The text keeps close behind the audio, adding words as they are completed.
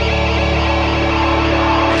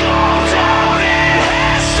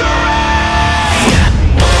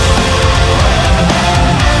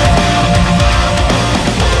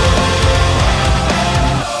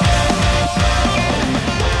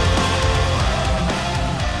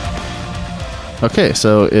Okay,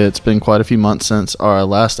 so it's been quite a few months since our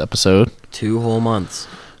last episode. 2 whole months.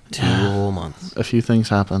 2 whole months. A few things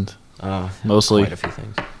happened. Mostly quite a few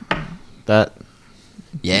things. That.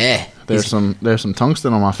 Yeah. There's some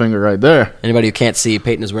tungsten on my finger right there. Anybody who can't see,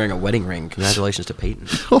 Peyton is wearing a wedding ring. Congratulations to Peyton.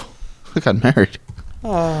 Oh, I got married.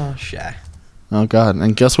 Oh, shy. Oh, God.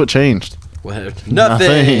 And guess what changed? What?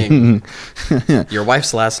 Nothing. Your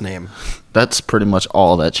wife's last name. That's pretty much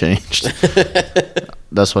all that changed.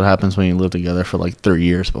 That's what happens when you live together for like 3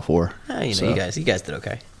 years before. You guys did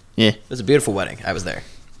okay. Yeah. It was a beautiful wedding. I was there.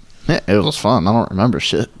 Yeah, it was fun. I don't remember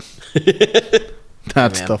shit.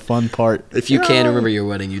 That's the fun part. If you can remember your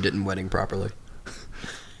wedding, you didn't wedding properly.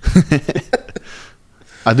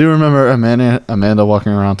 I do remember Amanda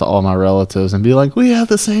walking around to all my relatives and be like, "We have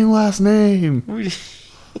the same last name."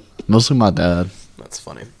 Mostly my dad. That's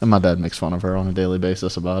funny. And my dad makes fun of her on a daily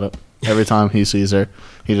basis about it. Every time he sees her,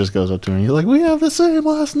 he just goes up to her and he's like, "We have the same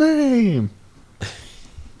last name."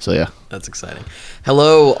 So, yeah. That's exciting.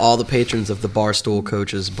 Hello, all the patrons of the Barstool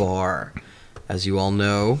Coaches Bar. As you all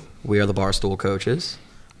know, we are the Barstool Coaches.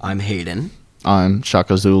 I'm Hayden. I'm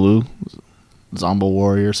Shaka Zulu, Zombo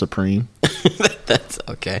Warrior Supreme. That's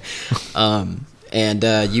okay. And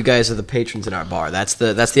you guys are the patrons in our bar. That's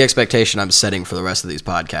the expectation I'm setting for the rest of these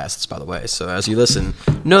podcasts, by the way. So as you listen,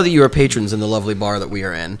 know that you are patrons in the lovely bar that we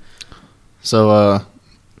are in. So,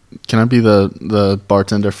 can I be the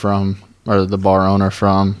bartender from, or the bar owner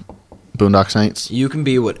from Boondock Saints? You can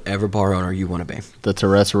be whatever bar owner you want to be. The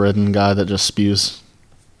Tourette's-ridden guy that just spews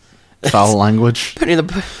foul language. Penny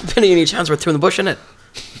in each hand's worth two in the bush, innit?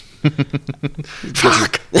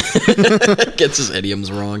 Fuck. Gets his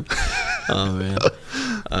idioms wrong. Oh,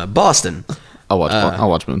 man. Boston. I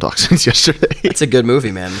watched Boondock Saints yesterday. It's a good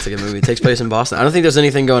movie, man. It's a good movie. It takes place in Boston. I don't think there's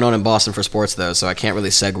anything going on in Boston for sports, though, so I can't really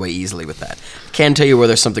segue easily with that. Can tell you where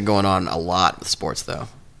there's something going on a lot with sports, though.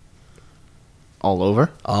 All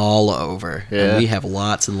over? All over. Yeah. And we have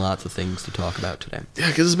lots and lots of things to talk about today. Yeah,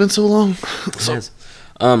 because it's been so long. It is.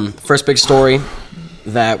 First big story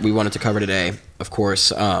that we wanted to cover today, of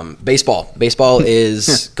course, baseball. Baseball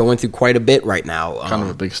is going through quite a bit right now. Kind of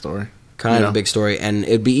a big story. Kind of a big story. And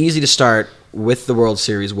it'd be easy to start with the World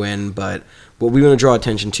Series win, but what we want to draw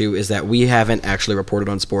attention to is that we haven't actually reported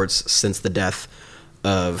on sports since the death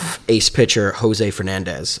of ace pitcher Jose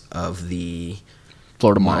Fernandez of the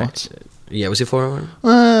Florida Marlins. Yeah, was he Florida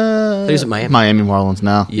Marlins? He was at Miami. Miami Marlins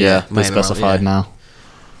now. Yeah, they specified now.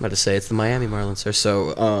 I'm about to say it's the Miami Marlins, sir.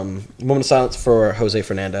 So, moment of silence for Jose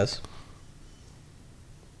Fernandez.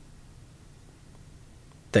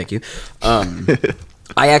 Thank you.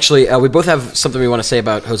 I actually, we both have something we want to say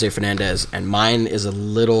about Jose Fernandez, and mine is a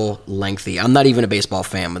little lengthy. I'm not even a baseball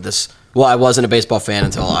fan with this. Well, I wasn't a baseball fan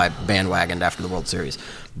until I bandwagoned after the World Series.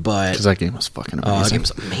 Because that game was fucking amazing. That game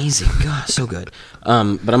was amazing. God, so good. But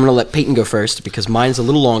I'm going to let Peyton go first because mine's a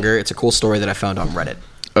little longer. It's a cool story that I found on Reddit.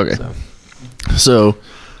 Okay.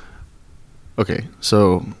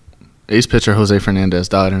 So ace pitcher Jose Fernandez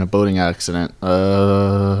died in a boating accident.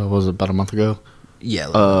 Was it about a month ago?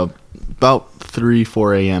 Yeah. About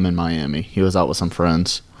 4 a.m. in Miami. He was out with some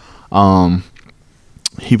friends.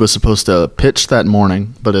 He was supposed to pitch that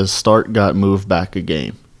morning, but his start got moved back a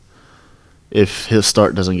game. If his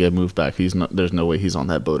start doesn't get moved back, there's no way he's on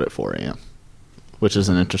that boat at 4 a.m., which is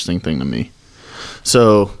an interesting thing to me.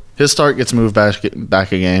 So his start gets moved back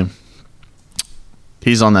a game.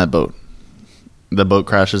 He's on that boat. The boat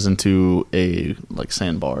crashes into a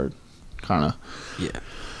sandbar, kind of. Yeah.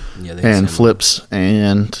 And flips,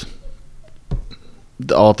 and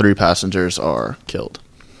all 3 passengers are killed.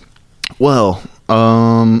 Well,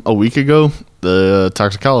 a week ago, the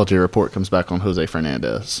toxicology report comes back on Jose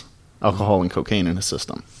Fernandez. Alcohol and cocaine in his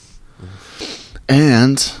system.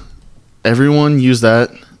 And everyone used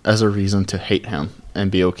that as a reason to hate him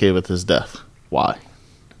and be okay with his death. Why?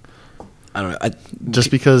 I don't know.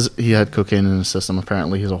 Just because he had cocaine in his system,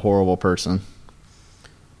 apparently he's a horrible person.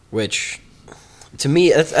 Which, to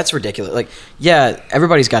me, that's ridiculous.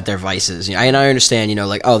 Everybody's got their vices. And I understand,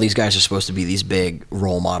 these guys are supposed to be these big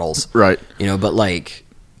role models. Right. But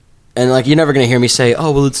you're never going to hear me say,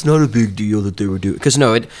 oh, well, it's not a big deal that they were doing. Because,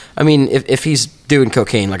 if he's doing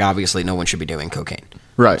cocaine, obviously no one should be doing cocaine.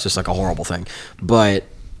 Right. It's just, a horrible thing. But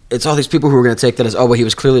it's all these people who are going to take that as, oh, well, he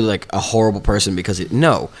was clearly, a horrible person because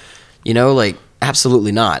no.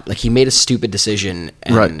 Absolutely not. He made a stupid decision.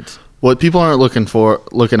 And right. What people aren't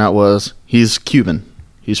looking at was he's Cuban.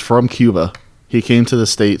 He's from Cuba. He came to the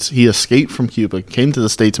States. He escaped from Cuba, came to the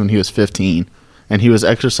States when he was 15, and he was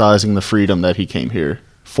exercising the freedom that he came here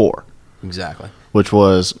for. Exactly. Which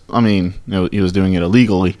was, he was doing it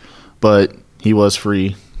illegally, but he was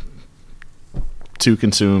free to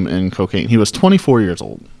consume in cocaine. He was 24 years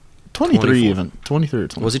old. 23 24. even. 23 or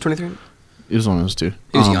 20. Was he 23? He was one of those two.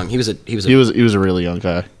 He was young. He was a really young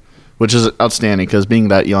guy, which is outstanding because being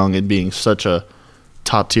that young and being such a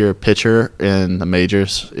top tier pitcher in the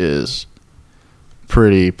majors is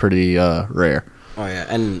pretty rare. Oh yeah,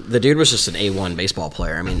 and the dude was just an A1 baseball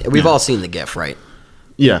player. I mean, we've all seen the GIF, right?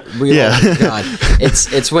 Yeah, God,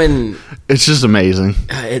 it's when it's just amazing.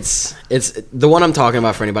 It's the one I'm talking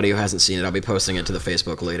about for anybody who hasn't seen it. I'll be posting it to the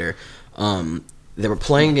Facebook later. They were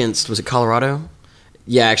playing against, was it Colorado?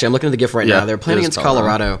 Yeah, actually, I'm looking at the GIF right now. They were playing against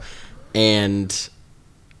Colorado, and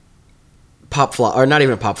pop fly, or not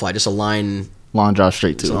even a pop fly, just a line drive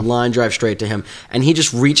straight to him. Line drive straight to him, and he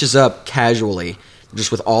just reaches up casually,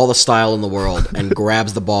 just with all the style in the world, and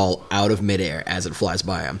grabs the ball out of midair as it flies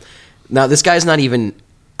by him. Now, this guy's not even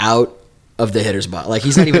out of the hitter's box. Like,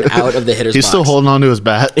 he's not even out of the hitter's box. He's still holding on to his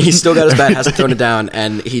bat. He's still got his bat, hasn't thrown it down,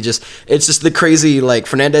 and it's just the crazy, like,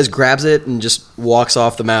 Fernandez grabs it and just walks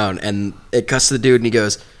off the mound, and it cuts to the dude, and he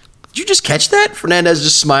goes, "Did you just catch that?" Fernandez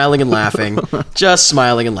just smiling and laughing. Just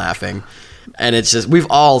smiling and laughing. And it's just, we've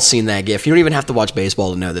all seen that GIF. You don't even have to watch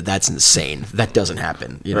baseball to know that that's insane. That doesn't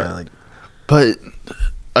happen, you know? Like, but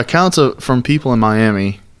accounts from people in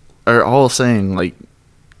Miami are all saying, like,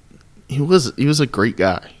 he was a great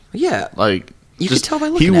guy. Yeah, like you can tell by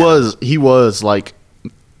looking at him. He was like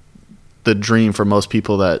the dream for most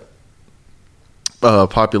people that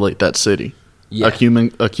populate that city. Yeah.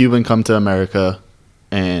 A Cuban come to America,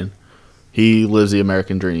 and he lives the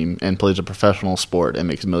American dream and plays a professional sport and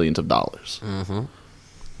makes millions of dollars. Mm-hmm.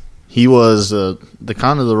 He was the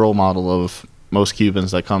kind of the role model of most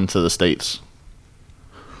Cubans that come to the States.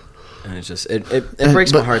 And it's just it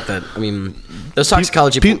breaks my heart that, I mean, those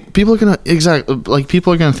toxicology people are gonna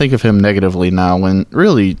people are gonna think of him negatively now when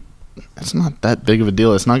really it's not that big of a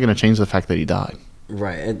deal. It's not gonna change the fact that he died.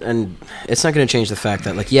 Right, and it's not gonna change the fact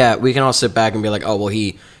that, like, yeah, we can all sit back and be like, oh well,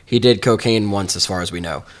 he did cocaine once as far as we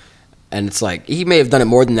know, and it's like he may have done it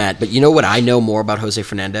more than that. But you know what I know more about Jose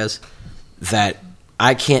Fernandez? That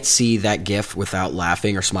I can't see that GIF without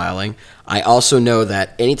laughing or smiling. I also know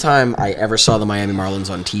that anytime I ever saw the Miami Marlins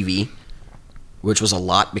on TV, which was a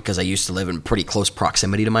lot because I used to live in pretty close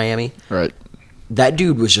proximity to Miami, right? That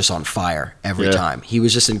dude was just on fire every time. He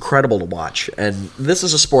was just incredible to watch. And this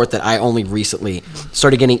is a sport that I only recently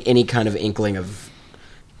started getting any kind of inkling of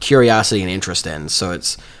curiosity and interest in. So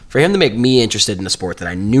it's for him to make me interested in a sport that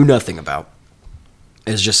I knew nothing about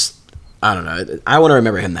is just, I don't know. I want to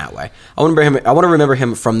remember him that way. I want to remember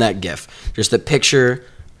him from that GIF. Just a picture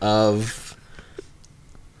of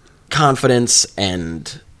confidence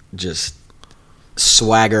and just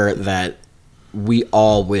swagger that we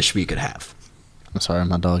all wish we could have. I'm sorry,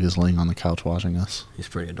 my dog is laying on the couch watching us. He's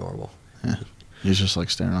pretty adorable. Yeah, he's just like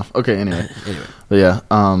staring off. Okay, anyway. But yeah,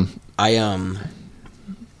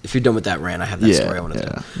 if you're done with that rant, I have that story I want to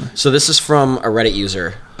tell. So this is from a Reddit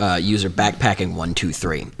user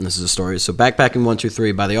Backpacking123. And this is a story. So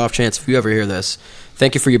Backpacking123, by the off chance, if you ever hear this,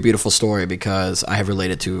 thank you for your beautiful story because I have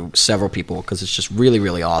related to several people because it's just really,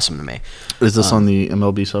 really awesome to me. Is this on the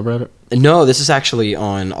MLB subreddit? No, this is actually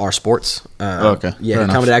on our sports. Okay. Yeah, he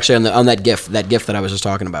commented actually on that GIF that I was just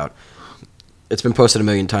talking about. It's been posted a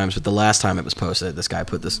million times, but the last time it was posted, this guy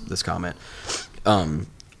put this comment.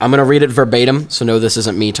 I'm going to read it verbatim, so no, this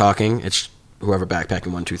isn't me talking. It's whoever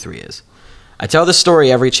Backpacking123 is. I tell this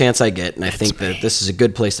story every chance I get, and I think that this is a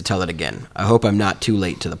good place to tell it again. I hope I'm not too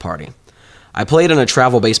late to the party. I played on a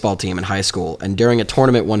travel baseball team in high school, and during a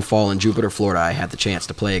tournament one fall in Jupiter, Florida, I had the chance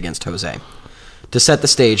to play against Jose. To set the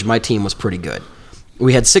stage, my team was pretty good.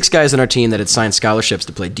 We had 6 guys on our team that had signed scholarships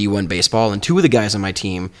to play D1 baseball, and 2 of the guys on my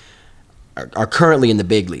team are currently in the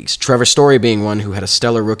big leagues, Trevor Story being one who had a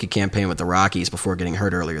stellar rookie campaign with the Rockies before getting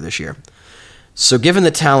hurt earlier this year. So given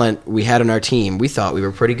the talent we had on our team, we thought we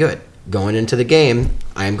were pretty good. Going into the game,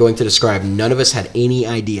 I am going to describe none of us had any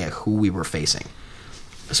idea who we were facing.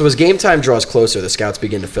 So as game time draws closer, the scouts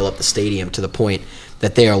begin to fill up the stadium to the point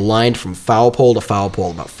that they are lined from foul pole to foul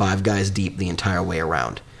pole about 5 guys deep the entire way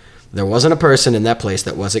around. There wasn't a person in that place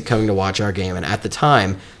that wasn't coming to watch our game, and at the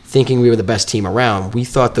time, thinking we were the best team around, we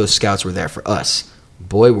thought those scouts were there for us.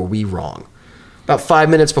 Boy, were we wrong. About 5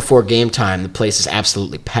 minutes before game time, the place is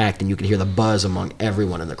absolutely packed, and you can hear the buzz among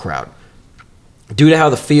everyone in the crowd. Due to how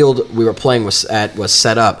the field we were playing was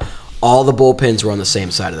set up, all the bullpens were on the same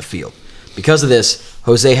side of the field. Because of this,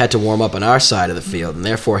 Jose had to warm up on our side of the field, and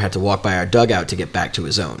therefore had to walk by our dugout to get back to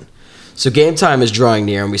his own. So game time is drawing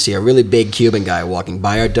near, and we see a really big Cuban guy walking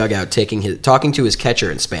by our dugout talking to his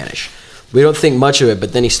catcher in Spanish. We don't think much of it,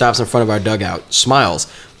 but then he stops in front of our dugout,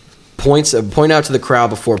 smiles, point out to the crowd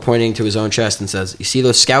before pointing to his own chest and says, "You see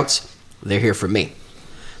those scouts? They're here for me."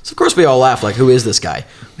 So, of course, we all laugh, like, who is this guy?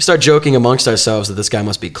 We start joking amongst ourselves that this guy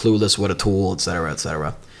must be clueless, what a tool, etc.,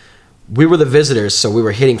 etc. We were the visitors, so we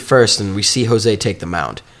were hitting first, and we see Jose take the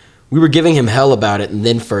mound. We were giving him hell about it, and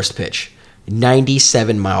then first pitch.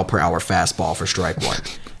 97-mile-per-hour fastball for strike 1.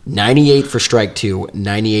 98 for strike 2,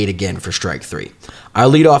 98 again for strike 3. Our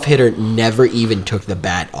leadoff hitter never even took the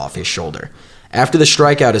bat off his shoulder. After the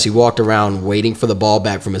strikeout, as he walked around waiting for the ball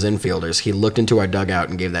back from his infielders, he looked into our dugout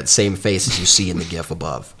and gave that same face as you see in the GIF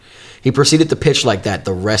above. He proceeded to pitch like that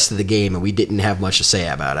the rest of the game, and we didn't have much to say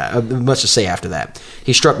after that.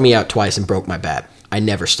 He struck me out twice and broke my bat. I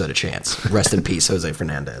never stood a chance. Rest in peace, Jose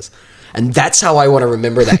Fernandez. And that's how I want to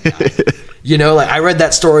remember that guy. You know, like I read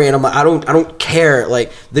that story and I'm like, I don't care.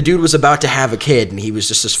 Like the dude was about to have a kid and he was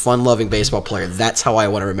just this fun-loving baseball player. That's how I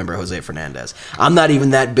want to remember Jose Fernandez. I'm not even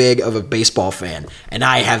that big of a baseball fan, and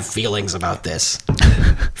I have feelings about this.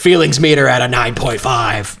 Feelings meter at a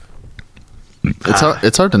 9.5.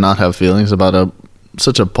 It's hard to not have feelings about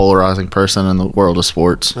such a polarizing person in the world of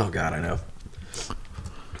sports. Oh God, I know.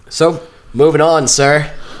 So moving on,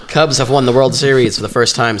 sir. Cubs have won the World Series for the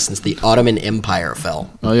first time since the Ottoman Empire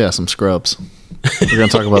fell. Oh, yeah, some scrubs. We're going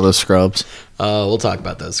to talk about those scrubs. We'll talk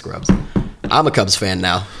about those scrubs. I'm a Cubs fan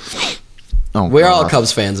now. Oh, We're all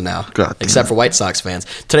Cubs fans now, God except for White Sox fans.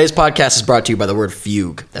 Today's podcast is brought to you by the word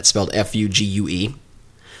fugue. That's spelled F-U-G-U-E.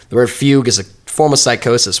 The word fugue is a form of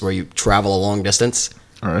psychosis where you travel a long distance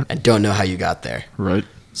and don't know how you got there. Right.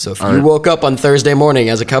 So if you woke up on Thursday morning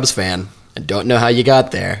as a Cubs fan and don't know how you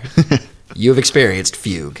got there... You've experienced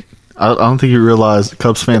fugue. I don't think you realize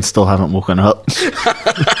Cubs fans still haven't woken up.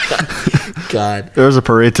 God. There was a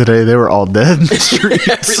parade today. They were all dead in the streets.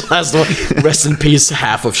 Every last one. Rest in peace,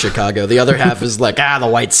 half of Chicago. The other half is like, the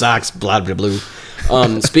White Sox, blah, blah,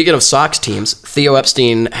 blah. Speaking of Sox teams, Theo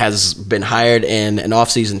Epstein has been hired in an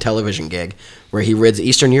off-season television gig where he rids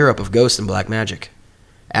Eastern Europe of ghosts and black magic.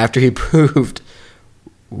 After he proved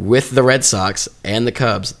with the Red Sox and the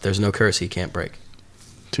Cubs, there's no curse he can't break.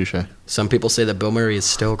 Touche. Some people say that Bill Murray is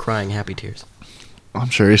still crying happy tears. I'm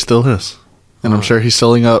sure he still is. And I'm sure he's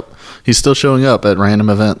still showing up at random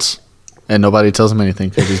events. And nobody tells him anything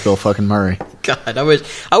because he's Bill fucking Murray. God, I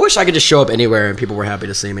wish I could just show up anywhere and people were happy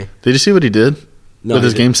to see me. Did you see what he did with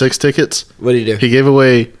his Game 6 tickets? What did he do?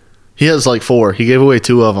 He has like 4. He gave away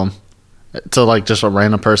 2 of them to like just a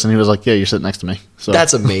random person. He was like, yeah, you're sitting next to me. So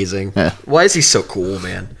that's amazing. Yeah. Why is he so cool,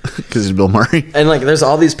 man? Because he's Bill Murray. And like there's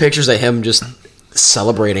all these pictures of him just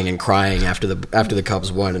celebrating and crying after the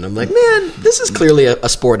Cubs won, and I'm like, man, this is clearly a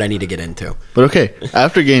sport I need to get into. But okay,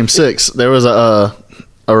 after Game 6, there was a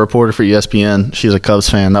reporter for ESPN. She's a Cubs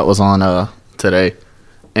fan that was on today,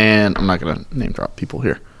 and I'm not gonna name drop people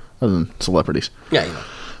here other than celebrities. Yeah, you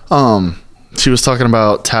know. She was talking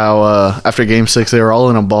about how after Game 6 they were all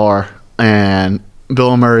in a bar and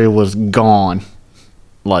Bill Murray was gone,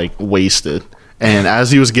 like wasted. And as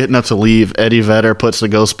he was getting up to leave, Eddie Vedder puts the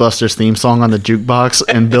Ghostbusters theme song on the jukebox,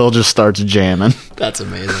 and Bill just starts jamming. That's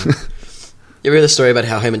amazing. You ever hear the story about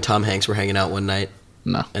how him and Tom Hanks were hanging out one night?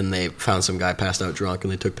 No. And they found some guy passed out drunk,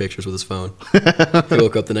 and they took pictures with his phone. He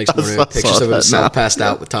woke up the next morning with pictures of himself passed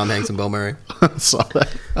out with Tom Hanks and Bill Murray. I saw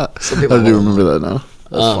that. I do remember that now.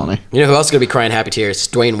 That's funny. You know who else is going to be crying happy tears?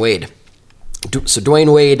 Dwayne Wade. So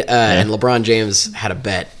Dwayne Wade and LeBron James had a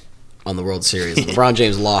bet on the World Series. LeBron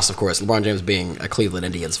James lost, of course. LeBron James being a Cleveland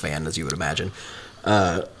Indians fan, as you would imagine.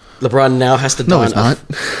 LeBron now has to don... No, he's not.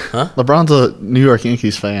 Huh? LeBron's a New York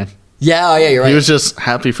Yankees fan. Yeah, you're right. He was just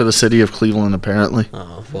happy for the city of Cleveland, apparently.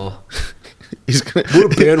 Oh, well... He's gonna, what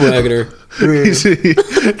a bandwagoner.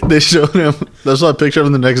 They showed him... There's a picture of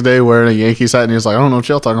him the next day wearing a Yankees hat, and he's like, I don't know what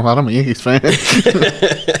y'all talking about. I'm a Yankees fan.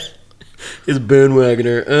 He's a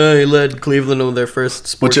bandwagoner. He led Cleveland on their first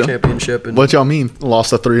sports championship. And what y'all mean?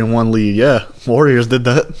 Lost a 3-1 lead. Yeah, Warriors did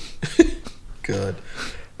that. Good.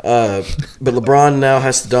 But LeBron now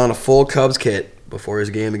has to don a full Cubs kit before his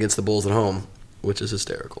game against the Bulls at home, which is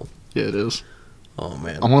hysterical. Yeah, it is. Oh,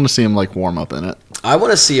 man. I want to see him, like, warm up in it. I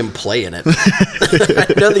want to see him play in it.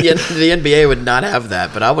 I know the NBA would not have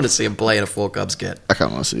that, but I want to see him play in a full Cubs kit. I kind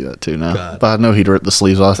of want to see that, too, now. God. But I know he'd rip the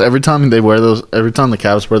sleeves off. Every time the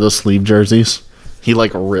Cavs wear those sleeve jerseys, he,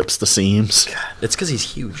 like, rips the seams. God, it's because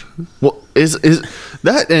he's huge. Well, is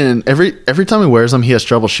that, and every time he wears them, he has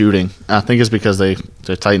trouble shooting. I think it's because they're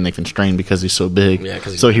tight and they constrain because he's so big. Yeah,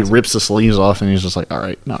 so he rips the sleeves off, and he's just like, all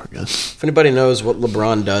right, now we're good. If anybody knows what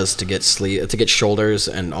LeBron does to get shoulders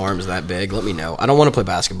and arms that big, let me know. I don't want to play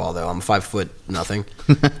basketball, though. I'm 5 foot nothing.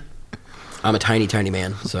 I'm a tiny, tiny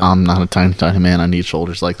man. So I'm not a tiny, tiny man. I need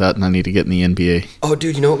shoulders like that, and I need to get in the NBA. Oh,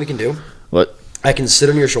 dude, you know what we can do? What? I can sit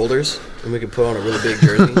on your shoulders, and we can put on a really big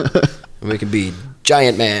jersey, and we can be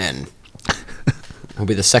Giant Man. He'll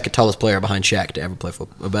be the second tallest player behind Shaq to ever play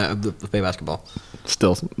play basketball.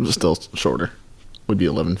 Still shorter. Would be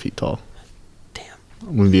 11 feet tall. Damn.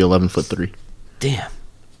 Would be 11'3". Damn.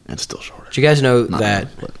 And still shorter. Do you guys know Not that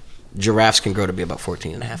really, but giraffes can grow to be about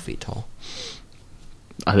 14 and a half feet tall?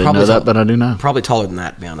 I didn't know that, but I do now. Probably taller than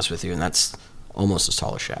that, to be honest with you, and that's almost as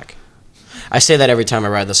tall as Shaq. I say that every time I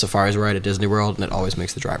ride the safaris ride at Disney World, and it always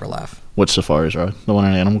makes the driver laugh. Which safaris ride? The one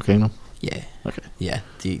in Animal Kingdom? Yeah. Okay. Yeah,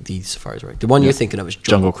 the safaris ride. The one you're thinking of is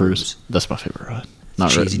Jungle Cruise. That's my favorite ride.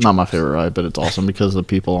 Not my favorite ride, but it's awesome because the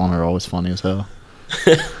people on it are always funny as hell.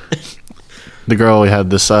 The girl we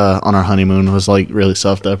had this on our honeymoon was like really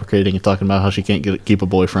self-deprecating and talking about how she can't keep a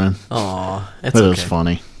boyfriend. Aw, It was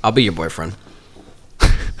funny. I'll be your boyfriend.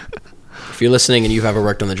 If you're listening and you've ever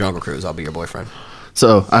worked on the Jungle Cruise, I'll be your boyfriend.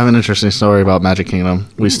 So I have an interesting story about Magic Kingdom.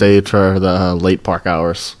 We stayed for the late park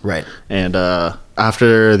hours. Right. And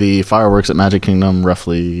after the fireworks at Magic Kingdom,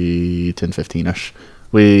 roughly 10:15ish,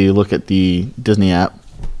 we look at the Disney app,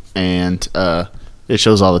 and it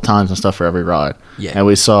shows all the times and stuff for every ride. Yeah. And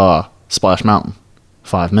we saw Splash Mountain,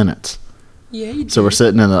 5 minutes. Yeah, you did. So we're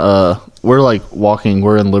sitting in we're like walking.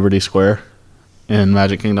 We're in Liberty Square in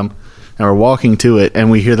Magic Kingdom, and we're walking to it,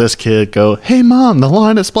 and we hear this kid go, "Hey, Mom, the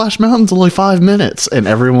line at Splash Mountain's only 5 minutes," and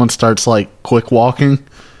everyone starts like quick walking,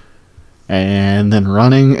 and then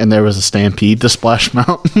running, and there was a stampede to Splash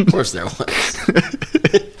Mountain. Of course there was.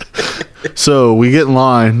 So we get in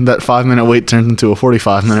line. That 5-minute wait turns into a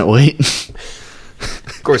 45-minute wait.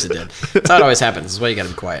 Of course it did. That's how it always happens. That's why you got to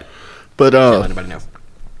be quiet. But Can't let anybody know.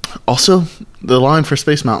 also, the line for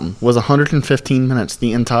Space Mountain was 115 minutes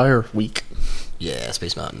the entire week. Yeah,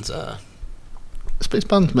 Space Mountain's Space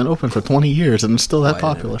Mountain's been open for 20 years, and it's still that quite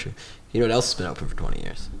popular. adventure. You know what else has been open for 20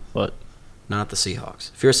 years? What? Not the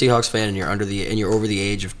Seahawks. If you're a Seahawks fan and you're over the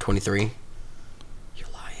age of 23, you're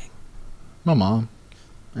lying. My mom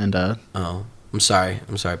and dad. Oh, I'm sorry.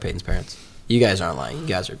 I'm sorry, Peyton's parents. You guys aren't lying. You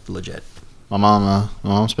guys are legit. My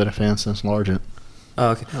mom's been a fan since Largent. Oh,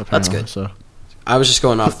 okay. That's apparently, good. So I was just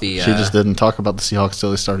going off the... she just didn't talk about the Seahawks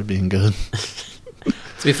till they started being good.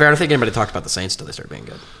 To be fair, I don't think anybody talked about the Saints till they started being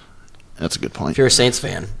good. That's a good point. If you're a Saints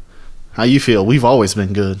fan... How you feel? We've always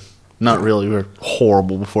been good. Not really. We were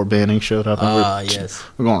horrible before Banning showed up. Yes.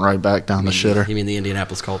 We're going right back down the shitter. You mean the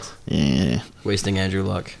Indianapolis Colts? Yeah. Wasting Andrew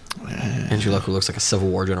Luck. Andrew Luck, who looks like a Civil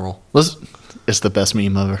War general. It's the best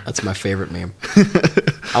meme ever. That's my favorite meme.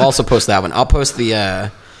 I'll also post that one. I'll post the...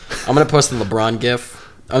 I'm going to post the LeBron gif.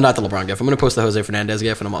 Oh, not the LeBron gif. I'm going to post the Jose Fernandez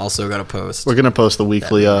gif, and I'm also going to post... We're going to post the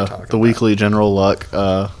weekly General Luck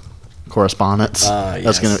correspondence.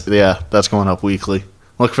 Yes. That's going up weekly.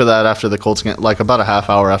 Look for that after the Colts game, like about a half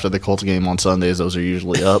hour after the Colts game on Sundays. Those are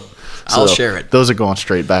usually up. I'll share it. Those are going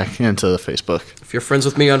straight back into Facebook. If you're friends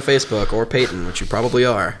with me on Facebook or Peyton, which you probably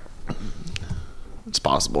are. It's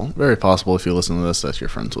possible. Very possible if you listen to this that you're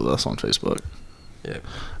friends with us on Facebook. Yeah.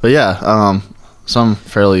 But yeah, some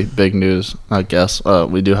fairly big news, I guess.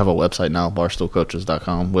 We do have a website now,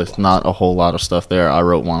 barstoolcoaches.com, with not a whole lot of stuff there. I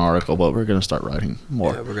wrote one article, but we're going to start writing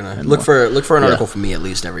more. Yeah, we're going to look for an article from me at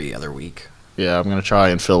least every other week. Yeah, I'm going to try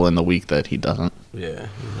and fill in the week that he doesn't. Yeah,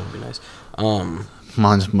 that'd be nice.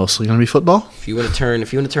 Mine's mostly going to be football. If you want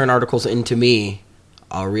to turn articles into me,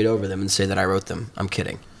 I'll read over them and say that I wrote them. I'm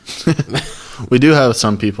kidding. We do have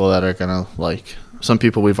some people that are going to some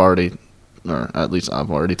people we've already, or at least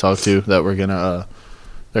I've already talked to, that we're going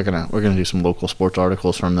to do some local sports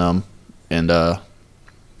articles from them and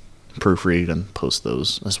proofread and post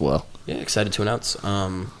those as well. Yeah, excited to announce.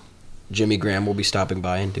 Jimmy Graham will be stopping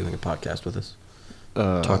by and doing a podcast with us,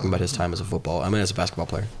 talking about his time as a basketball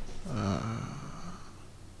player.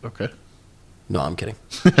 Okay. No, I'm kidding.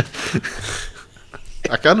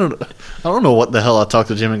 I don't know what the hell I talked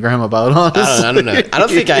to Jimmy Graham about. Honestly. I don't know. I don't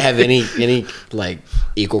think I have any like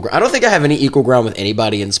equal. I don't think I have any equal ground with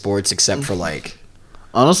anybody in sports except for like.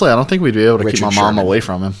 Honestly, I don't think we'd be able to Richard keep my Sherman. mom away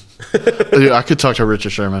from him. Dude, I could talk to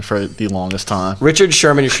Richard Sherman for the longest time. Richard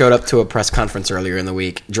Sherman showed up to a press conference earlier in the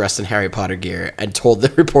week dressed in Harry Potter gear and told the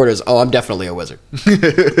reporters, "Oh, I'm definitely a wizard."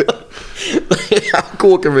 How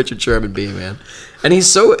cool can Richard Sherman be, man? And he's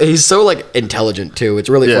so like intelligent too. It's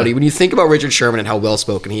really funny when you think about Richard Sherman and how well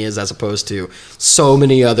spoken he is, as opposed to so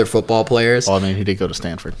many other football players. Well, I mean, he did go to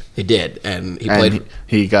Stanford. He did, and he played.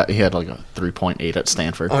 He had like a 3.8 at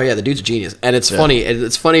Stanford. Oh yeah, the dude's a genius, and it's funny.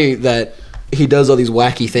 It's funny that he does all these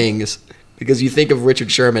wacky things because you think of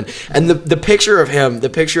Richard Sherman and the picture of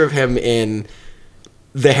him in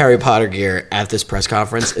the Harry Potter gear at this press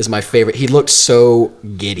conference is my favorite. He looked so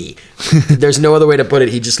giddy. There's no other way to put it.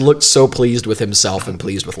 He just looked so pleased with himself and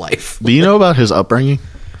pleased with life. Do you know about his upbringing?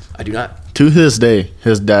 I do not. To this day,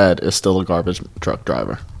 his dad is still a garbage truck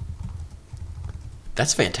driver.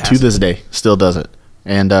 That's fantastic. To this day, still does it.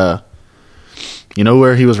 And you know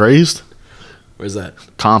where he was raised? Where's that?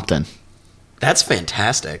 Compton. That's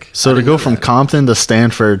fantastic. So to go from Compton to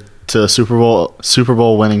Stanford to Super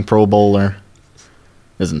Bowl winning Pro Bowler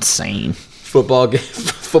is insane. Football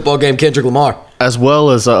game Kendrick Lamar. As well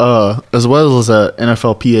as a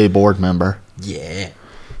NFLPA board member. Yeah.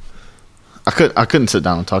 I couldn't sit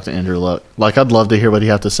down and talk to Andrew Luck. Like, I'd love to hear what he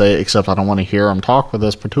had to say, except I don't want to hear him talk with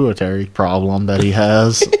this pituitary problem that he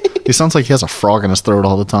has. He sounds like he has a frog in his throat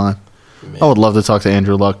all the time. Man. I would love to talk to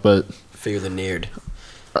Andrew Luck, but fear the Neard.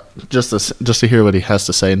 Just to hear what he has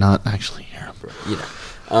to say, not actually hear him. You know,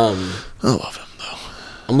 I love him though.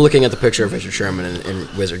 I'm looking at the picture of Richard Sherman and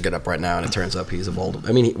Wizard Get Up right now, and it turns up he's a Voldemort.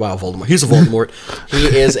 I mean, Voldemort. He's a Voldemort.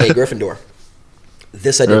 He is a Gryffindor.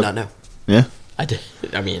 This I did not know. Yeah, I did.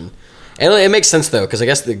 I mean. And it makes sense, though, because I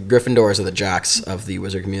guess the Gryffindors are the jocks of the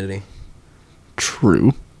wizard community.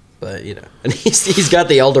 True. But, you know. And he's got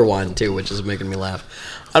the Elder Wand, too, which is making me laugh.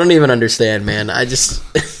 I don't even understand, man. I just...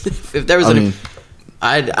 if there was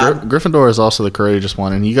Gryffindor is also the courageous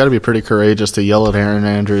one, and you got to be pretty courageous to yell at Aaron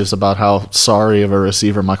Andrews about how sorry of a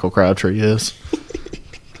receiver Michael Crabtree is.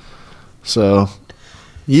 So,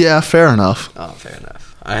 yeah, fair enough. Oh, fair enough.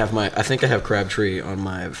 I think I have Crabtree on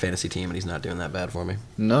my fantasy team, and he's not doing that bad for me.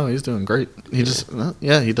 No, he's doing great. He does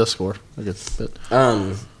score a good bit.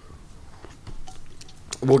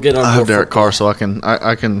 We'll get on. I have Derek Carr, so I can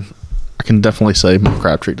definitely say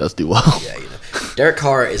Crabtree does do well. Yeah, you know. Derek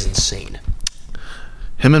Carr is insane.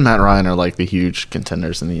 Him and Matt Ryan are like the huge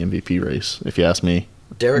contenders in the MVP race, if you ask me.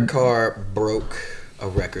 Derek Carr broke a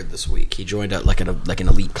record this week. He joined like an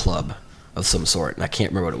elite club of some sort, and I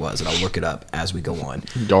can't remember what it was, and I'll look it up as we go on.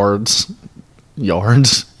 Yards.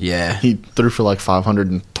 Yeah, he threw for like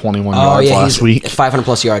 521 yards last week. 500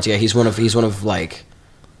 plus yards. Yeah, he's one of like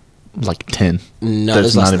 10. No,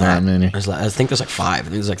 there's not even that many. I think there's like 5. I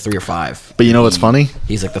think there's like 3 or 5. But you know what's funny?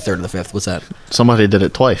 He's like the 3rd or the 5th. What's that? Somebody did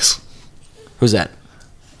it twice. Who's that?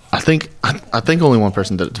 I think only one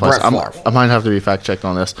person did it twice. I might have to be fact checked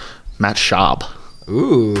on this. Matt Schaub.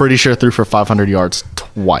 Ooh. Pretty sure threw for 500 yards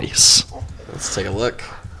twice. Let's take a look.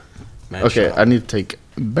 Okay, I need to take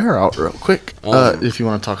Bear out real quick. If you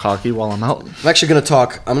want to talk hockey while I'm out. I'm actually going to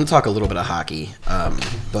talk. I'm going to talk a little bit of hockey.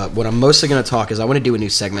 But what I'm mostly going to talk is I want to do a new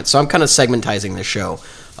segment. So I'm kind of segmentizing the show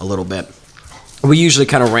a little bit. We usually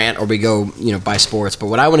kind of rant or we go, by sports. But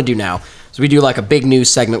what I want to do now is we do like a big news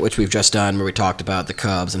segment, which we've just done, where we talked about the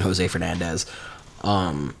Cubs and Jose Fernandez.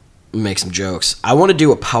 Make some jokes. I want to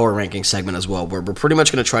do a power ranking segment as well, where we're pretty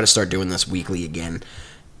much going to try to start doing this weekly again.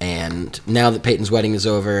 And now that Peyton's wedding is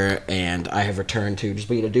over and I have returned to just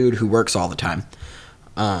being a dude who works all the time,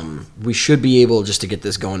 we should be able just to get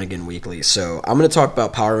this going again weekly. So I'm going to talk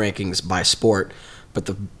about power rankings by sport, but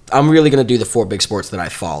I'm really going to do the 4 big sports that I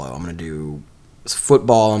follow. I'm going to do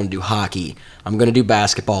football, I'm going to do hockey, I'm going to do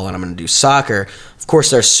basketball, and I'm going to do soccer. Of course,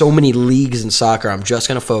 there's so many leagues in soccer. I'm just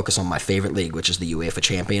going to focus on my favorite league, which is the UEFA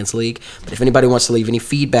Champions League. But if anybody wants to leave any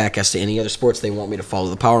feedback as to any other sports they want me to follow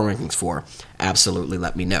the power rankings for, absolutely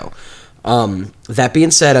let me know. That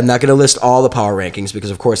being said, I'm not going to list all the power rankings because,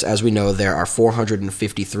 of course, as we know, there are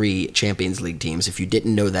 453 Champions League teams. If you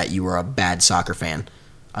didn't know that, you were a bad soccer fan.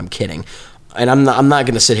 I'm kidding. And I'm not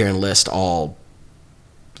going to sit here and list all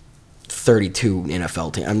 32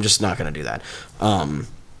 NFL teams. I'm just not going to do that.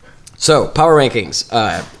 So, power rankings.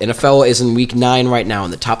 NFL is in week 9 right now,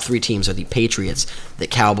 and the top 3 teams are the Patriots, the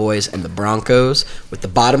Cowboys, and the Broncos, with the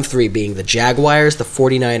bottom 3 being the Jaguars, the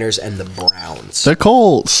 49ers, and the Browns. The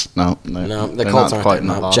Colts. No, the Colts aren't quite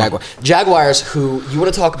there. Jaguars, who you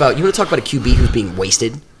want to talk about a QB who's being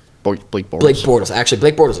wasted? Blake Bortles. Blake Bortles. Actually,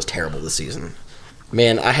 Blake Bortles is terrible this season.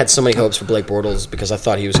 Man, I had so many hopes for Blake Bortles because I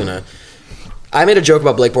thought he was going to... I made a joke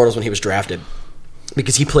about Blake Bortles when he was drafted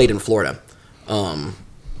because he played in Florida.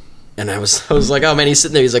 And I was like, oh, man, he's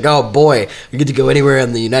sitting there. He's like, oh, boy, you get to go anywhere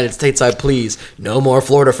in the United States I please. No more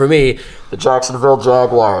Florida for me. The Jacksonville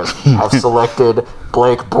Jaguars have selected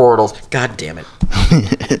Blake Bortles. God damn it.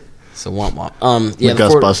 So, womp womp. The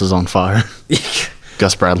Gus bus is on fire.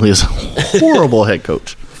 Gus Bradley is a horrible head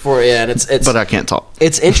coach. And it's but I can't talk.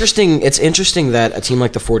 It's interesting. It's interesting that a team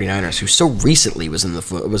like the 49ers, who so recently was in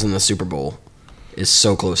the Super Bowl, is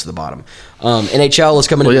so close to the bottom. NHL is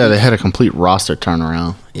coming. Well, yeah, they had a complete roster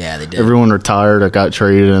turnaround. Yeah, they did. Everyone retired or got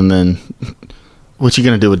traded, and then what you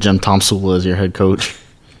gonna do with Jim Tomsula as your head coch?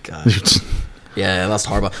 God. Yeah, that's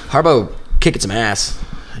Harbaugh. Harbaugh kicking some ass.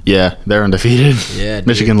 Yeah, they're undefeated. Yeah, dude.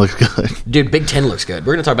 Michigan looks good. Dude, Big Ten looks good.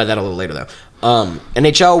 We're gonna talk about that a little later, though.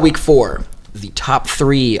 NHL Week 4. The top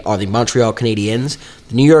 3 are the Montreal Canadiens,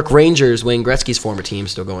 the New York Rangers, Wayne Gretzky's former team,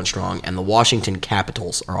 still going strong, and the Washington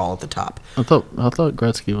Capitals are all at the top. I thought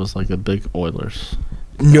Gretzky was like a big Oilers.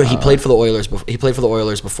 No, he played for the Oilers. He played for the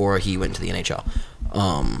Oilers before he went to the NHL,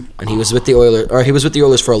 and he was with the Oilers, or he was with the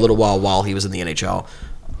Oilers for a little while he was in the NHL.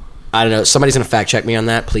 I don't know. Somebody's gonna fact check me on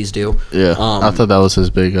that. Please do. Yeah, I thought that was his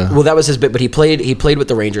big. Well, that was his bit, but he played with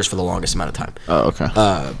the Rangers for the longest amount of time. Oh,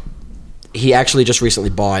 okay. He actually just recently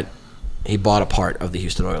bought a part of the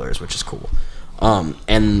Houston Oilers, which is cool.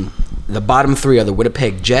 And the bottom three are the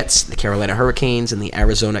Winnipeg Jets, the Carolina Hurricanes, and the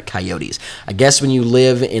Arizona Coyotes. I guess when you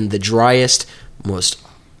live in the driest, most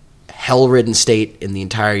hell-ridden state in the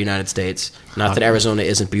entire United States, not that Arizona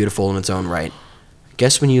isn't beautiful in its own right, I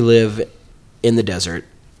guess when you live in the desert,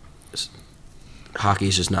 hockey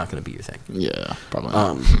is just not going to be your thing. Yeah, probably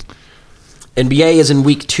not. NBA is in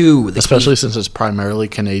week 2. Especially since it's primarily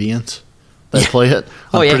Canadians that play it.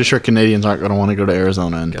 I'm pretty sure Canadians aren't going to want to go to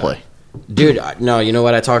Arizona and play. Dude, no, you know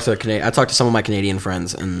what? I talked to some of my Canadian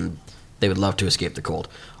friends, and they would love to escape the cold.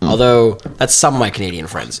 Although, that's some of my Canadian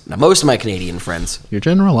friends. Now, most of my Canadian friends... You're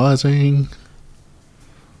generalizing.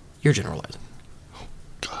 You're generalizing.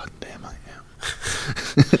 God damn, I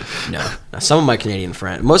am. No. Now, some of my Canadian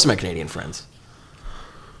friends... Most of my Canadian friends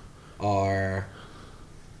are...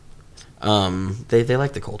 They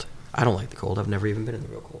like the cold. I don't like the cold. I've never even been in the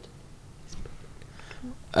real cold.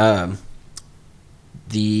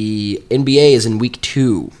 The NBA is in week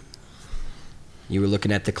 2. You were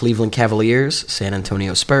looking at the Cleveland Cavaliers, San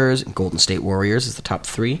Antonio Spurs, and Golden State Warriors as the top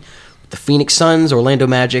 3. With the Phoenix Suns, Orlando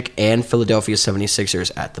Magic, and Philadelphia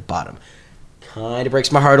 76ers at the bottom. Kind of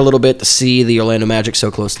breaks my heart a little bit to see the Orlando Magic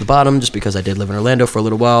so close to the bottom, just because I did live in Orlando for a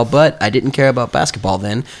little while, but I didn't care about basketball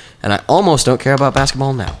then, and I almost don't care about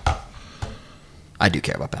basketball now. I do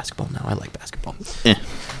care about basketball now. I like basketball.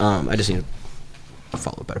 I just need to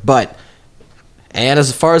follow better. And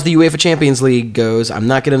as far as the UEFA Champions League goes, I'm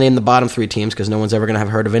not going to name the bottom 3 teams because no one's ever going to have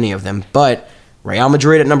heard of any of them. But Real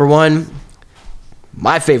Madrid at number 1,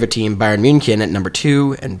 my favorite team, Bayern Munich, at number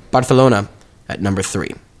 2, and Barcelona at number 3.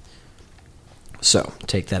 So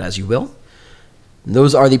take that as you will.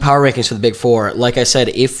 Those are the power rankings for the Big 4. Like I said,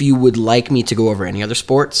 if you would like me to go over any other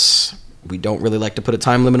sports, we don't really like to put a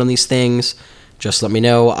time limit on these things. Just let me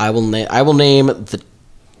know. I will name the.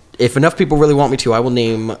 If enough people really want me to, I will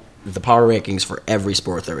name the power rankings for every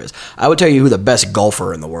sport there is. I would tell you who the best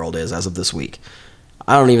golfer in the world is as of this week.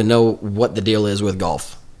 I don't even know what the deal is with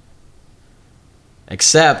golf.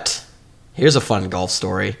 Except, here's a fun golf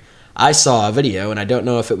story. I saw a video, and I don't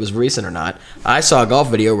know if it was recent or not. I saw a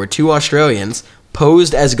golf video where 2 Australians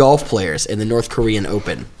posed as golf players in the North Korean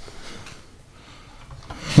Open.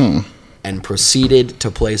 And proceeded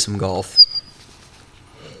to play some golf.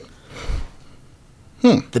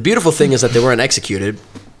 The beautiful thing is that they weren't executed.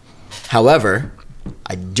 However,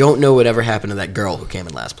 I don't know what ever happened to that girl who came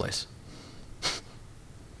in last place.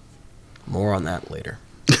 More on that later.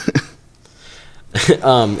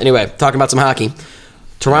 Anyway, talking about some hockey.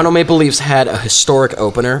 Toronto Maple Leafs had a historic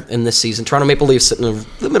opener in this season. Toronto Maple Leafs sitting in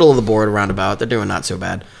the middle of the board roundabout. They're doing not so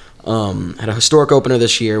bad. Had a historic opener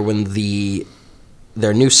this year when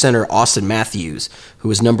their new center, Austin Matthews, who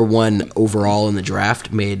was number 1 overall in the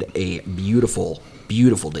draft, made a beautiful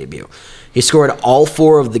debut. He scored all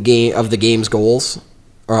 4 of the game's goals,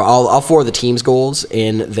 or all 4 of the team's goals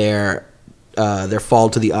in their fall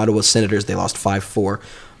to the Ottawa Senators. They lost 5-4.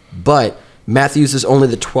 But Matthews is only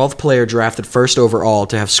the 12th player drafted first overall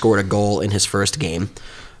to have scored a goal in his first game.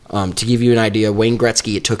 To give you an idea, Wayne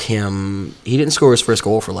Gretzky, it took him... He didn't score his first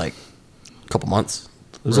goal for like a couple months.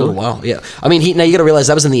 It was a little while, yeah. I mean, now you got to realize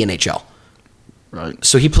that was in the NHL. Right.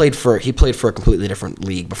 So he played for a completely different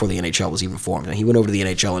league before the NHL was even formed, and he went over to the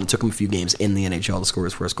NHL, and it took him a few games in the NHL to score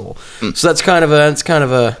his first goal. So that's kind of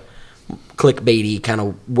a clickbaity kind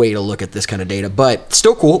of way to look at this kind of data, but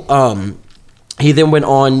still cool. He then went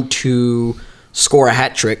on to score a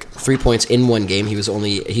hat trick, 3 points in one game. He's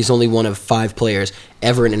only one of 5 players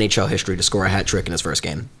ever in NHL history to score a hat trick in his first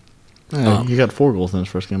game. Yeah, he got 4 goals in his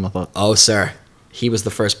first game, I thought. Oh, sir. He was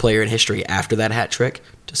the first player in history after that hat trick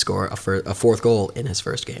to score a 4th goal in his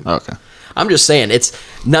first game. Okay. I'm just saying, it's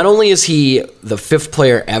not only is he the 5th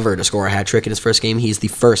player ever to score a hat trick in his first game, he's the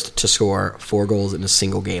first to score 4 goals in a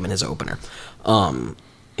single game in his opener.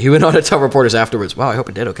 He went on to tell reporters afterwards, wow, I hope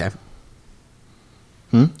it did okay.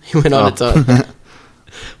 He went on to tell,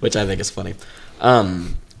 which I think is funny.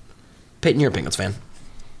 Peyton, you're a Penguins fan.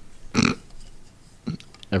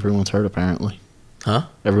 Everyone's hurt, apparently. Huh?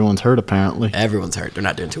 Everyone's hurt, apparently. Everyone's hurt. They're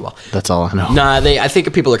not doing too well. That's all I know. Nah, I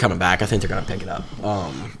think people are coming back. I think they're going to pick it up.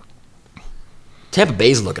 Tampa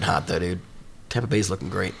Bay's looking hot, though, dude. Tampa Bay's looking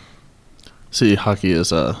great. See, hockey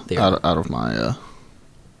is out of my...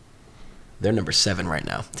 They're number 7 right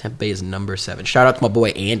now. Tampa Bay is number 7. Shout out to my boy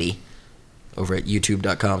Andy over at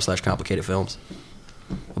youtube.com/complicatedfilms.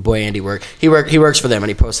 My boy Andy He works for them, and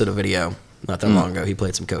he posted a video not that long ago. He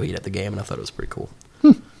played some Coheed at the game, and I thought it was pretty cool.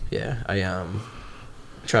 Yeah,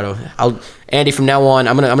 Andy, from now on,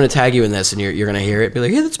 I'm gonna tag you in this, and you're gonna hear it. Be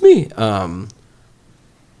like, hey, that's me.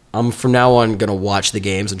 I'm from now on gonna watch the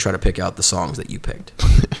games and try to pick out the songs that you picked,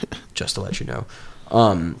 just to let you know.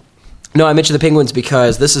 No, I mentioned the Penguins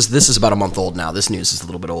because this is about a month old now. This news is a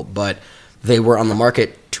little bit old, but they were on the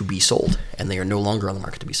market to be sold, and they are no longer on the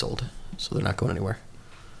market to be sold. So they're not going anywhere.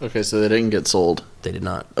 Okay, so they didn't get sold. They did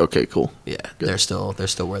not. Okay, cool. Yeah, Good. they're still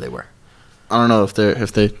where they were. I don't know if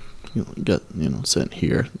they get sent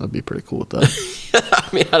here. That'd be pretty cool with that.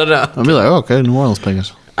 I mean, I don't know. I'd be like, oh, okay, New Orleans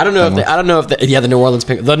Penguins. I don't know if the New Orleans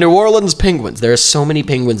Penguins. The New Orleans Penguins. There are so many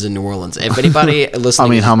Penguins in New Orleans. If anybody listening, I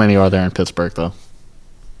mean, how many are there in Pittsburgh though?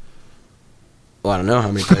 Well, I don't know how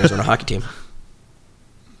many players are on a hockey team.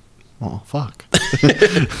 Oh, fuck.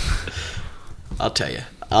 I'll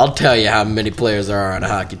tell you how many players there are on a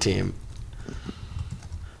hockey team.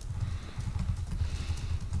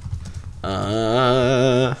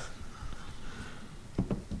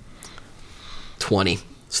 20.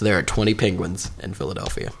 So there are 20 Penguins in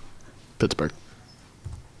Philadelphia. Pittsburgh.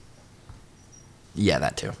 Yeah,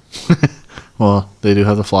 that too. Well, they do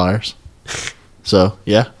have the Flyers. So,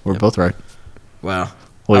 yeah, we're both right. Wow.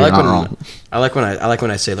 Well, you're not wrong. I like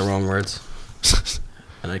when I say the wrong words.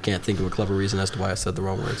 And I can't think of a clever reason as to why I said the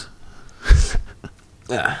wrong words.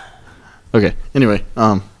 Okay. Anyway,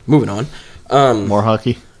 moving on. more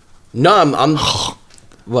hockey. No, I'm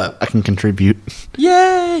what? I can contribute.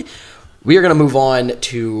 Yay! We are going to move on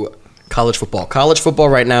to college football. College football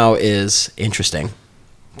right now is interesting,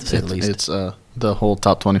 to say the least. It's the whole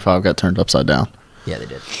top 25 got turned upside down. Yeah, they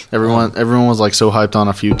did. Everyone was like so hyped on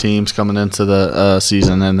a few teams coming into the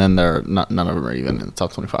season, and then none of them are even in the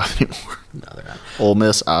top 25 anymore. No, they're not. Ole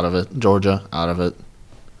Miss out of it, Georgia out of it.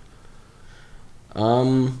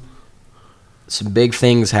 Some big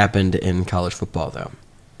things happened in college football, though.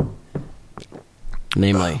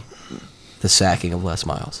 Namely, the sacking of Les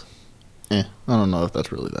Miles. I don't know if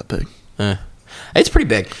that's really that big. It's pretty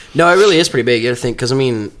big. No, it really is pretty big. You got to think, because, I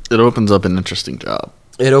mean... It opens up an interesting job.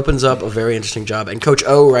 It opens up a very interesting job. And Coach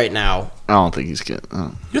O right now... I don't think he's getting...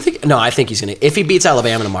 You don't think... No, I think he's going to... If he beats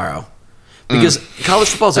Alabama tomorrow. Because college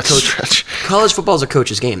football is a coach... College football is a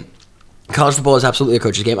coach's game. College football is absolutely a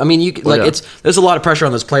coach's game. I mean, there's a lot of pressure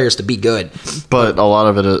on those players to be good. But a lot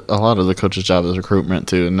of the coach's job is recruitment,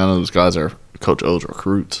 too. And none of those guys are Coach O's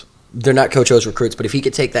recruits. They're not Coach O's recruits, but if he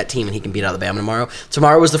could take that team and he can beat Alabama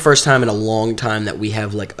tomorrow was the first time in a long time that we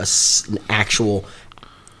have like an actual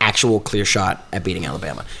clear shot at beating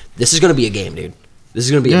Alabama. This is going to be a game, dude. This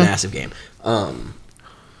is going to be a massive game. I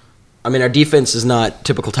mean, our defense is not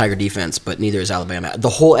typical Tiger defense, but neither is Alabama. The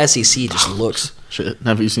whole SEC just looks... Shit,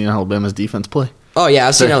 have you seen Alabama's defense play? Oh, yeah,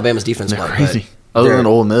 I've seen Alabama's defense play. Crazy. Other than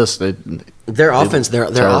Ole Miss, their offense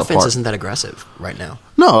isn't that aggressive right now.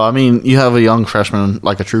 No, I mean, you have a young freshman,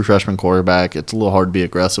 like a true freshman quarterback. It's a little hard to be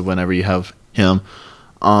aggressive whenever you have him.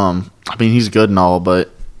 I mean, he's good and all,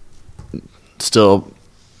 but still,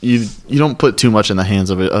 you don't put too much in the hands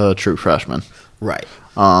of a true freshman. Right.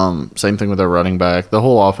 Same thing with their running back. The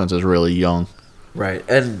whole offense is really young. Right.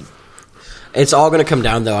 And it's all going to come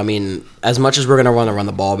down, though. I mean, as much as we're going to want to run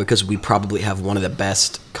the ball, because we probably have one of the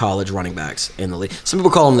best college running backs in the league. Some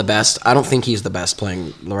people call him the best. I don't think he's the best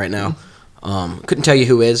playing right now. Couldn't tell you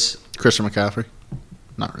who is. Christian McCaffrey?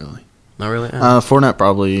 Not really. Not really? Fournette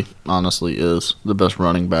probably, honestly, is the best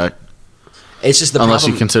running back. It's just unless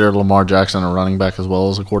you consider Lamar Jackson a running back as well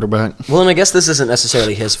as a quarterback. Well, and I guess this isn't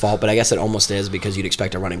necessarily his fault, but I guess it almost is, because you'd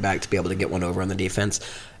expect a running back to be able to get one over on the defense.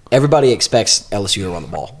 Everybody expects LSU to run the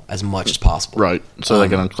ball as much as possible. Right. So they're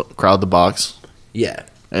going to crowd the box. Yeah.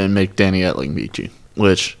 And make Danny Etling beat you,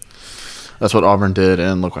 which that's what Auburn did,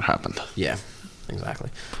 and look what happened. Yeah,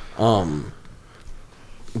 exactly.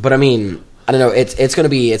 But I mean, I don't know. It's definitely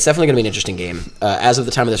going to be an interesting game. As of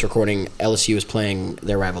the time of this recording, LSU is playing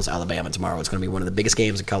their rivals Alabama tomorrow. It's going to be one of the biggest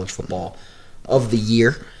games in college football of the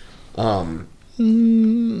year. I'll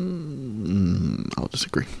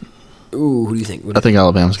disagree. Ooh, who do you think? I think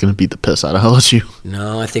Alabama's going to beat the piss out of LSU.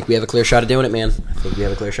 No, I think we have a clear shot of doing it, man. I think we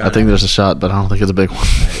have a clear shot. I think there's a shot, but I don't think it's a big one.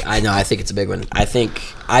 I know. I think it's a big one. I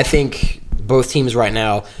think both teams right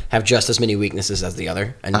now have just as many weaknesses as the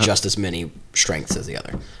other, and just as many strengths as the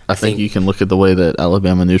other. I think you can look at the way that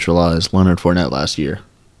Alabama neutralized Leonard Fournette last year.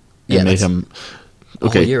 And made him a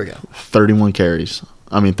whole year ago. 31 yards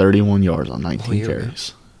on 19 carries.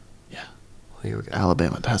 Ago. Yeah. A whole year ago.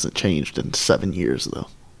 Alabama hasn't changed in 7 years, though.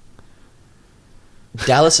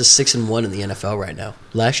 Dallas is 6-1 in the NFL right now.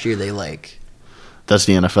 Last year they That's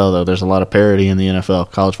the NFL, though. There's a lot of parity in the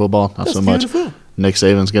NFL. College football, not so much. NFL. Nick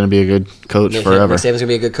Saban's going to be a good coach forever. Nick Saban's going to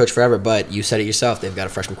be a good coach forever, but you said it yourself. They've got a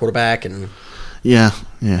freshman quarterback. And yeah.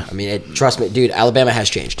 I mean, trust me, dude, Alabama has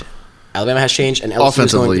changed. And LSU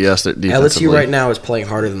offensively, yes. Defensively. LSU right now is playing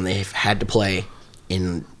harder than they've had to play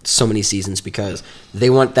in so many seasons because they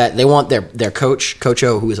want their coach, Coach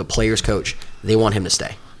O, who is a player's coach, they want him to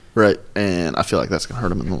stay. Right, and I feel like that's going to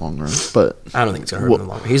hurt him in the long run. But I don't think it's going to hurt him in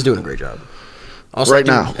the long run. He's doing a great job. Also,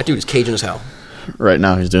 that dude is Cajun as hell. Right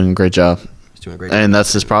now, he's doing a great job. And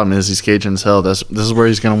that's his problem is he's Cajun as hell. This is where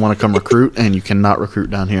he's going to want to come recruit, and you cannot recruit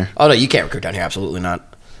down here. Oh, no, you can't recruit down here. Absolutely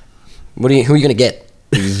not. Who are you going to get?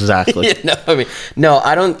 Exactly.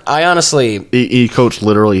 I don't. I honestly. He coached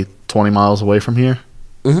literally 20 miles away from here.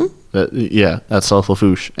 Mm-hmm. That's South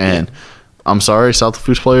Lafourche. And I'm sorry, South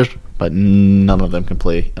Lafourche players, but none of them can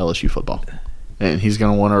play LSU football. And he's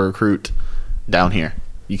going to want to recruit down here.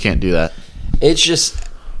 You can't do that. It's just.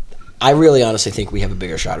 I really honestly think we have a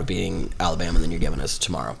bigger shot of beating Alabama than you're giving us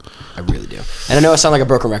tomorrow. I really do. And I know I sound like a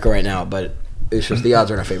broken record right now, but it's just the odds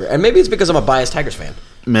are in our favor. And maybe it's because I'm a biased Tigers fan.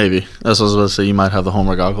 Maybe. That's what I was about to say. You might have the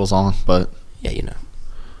Homer goggles on, but... Yeah, you know.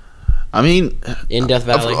 I mean... In Death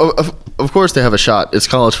Valley. Of course they have a shot. It's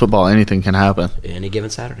college football. Anything can happen. Any given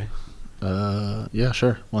Saturday. Yeah,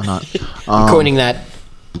 sure. Why not? Coining that.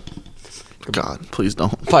 God, please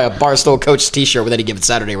don't. Buy a Barstool Coach t-shirt with Any Given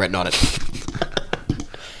Saturday written on it.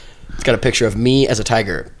 It's got a picture of me as a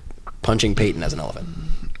tiger punching Peyton as an elephant.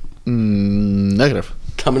 Negative.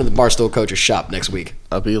 Coming to the Barstool Coach's shop next week.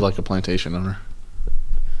 I'll be like a plantation owner.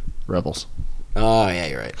 Rebels. Oh, yeah,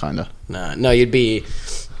 you're right. Kinda. No, you'd be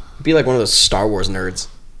like one of those Star Wars nerds.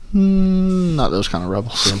 Not those kind of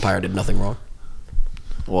rebels. The Empire did nothing wrong.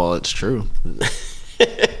 Well, it's true.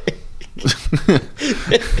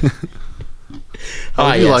 How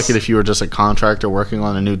would you like it if you were just a contractor working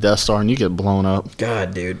on a new Death Star and you get blown up?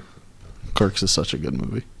 God, dude. Clerks is such a good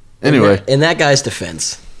movie. Anyway. In that guy's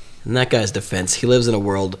defense, he lives in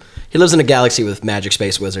a galaxy with magic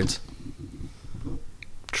space wizards.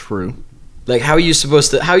 True. Like, how are you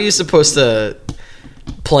supposed to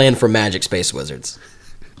plan for magic space wizards?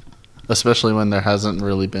 Especially when there hasn't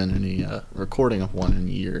really been any recording of one in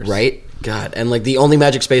years. Right? God. And, like, the only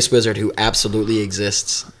magic space wizard who absolutely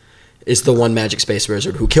exists is the one magic space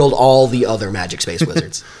wizard who killed all the other magic space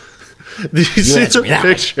wizards. Did you see the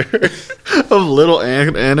picture of little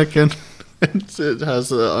Anakin? It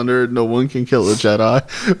has under no one can kill a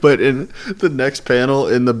Jedi, but in the next panel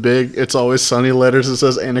in the big it's always sunny letters it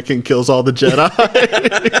says Anakin kills all the Jedi.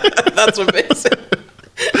 That's amazing.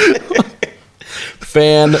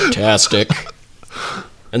 Fantastic.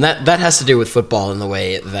 And that has to do with football in the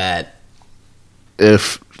way that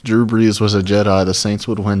if Drew Brees was a Jedi, the Saints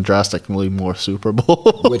would win drastically more Super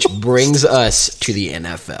Bowls. Which brings us to the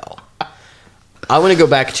NFL. I want to go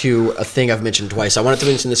back to a thing I've mentioned twice. I wanted to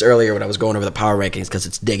mention this earlier when I was going over the power rankings because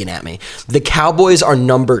it's digging at me. The Cowboys are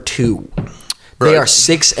number 2. They are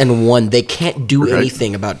 6-1. They can't do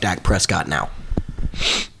anything about Dak Prescott now.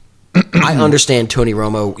 I understand Tony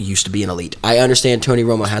Romo used to be an elite. I understand Tony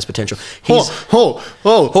Romo has potential. Let's pump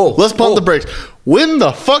the brakes. When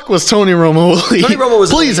the fuck was Tony Romo elite?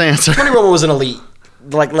 Please answer. Tony Romo was an elite,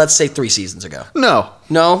 like, let's say 3 seasons ago. No,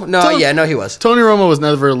 he was. Tony Romo was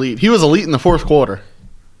never elite. He was elite in the fourth quarter.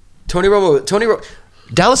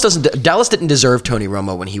 Dallas didn't deserve Tony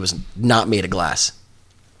Romo when he was not made of glass.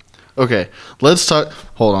 Okay, let's talk.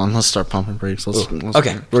 Hold on, let's start pumping brakes. Let's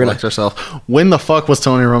okay, we're gonna collect ourselves. When the fuck was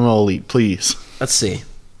Tony Romo elite? Please. Let's see.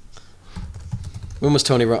 When was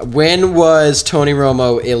Tony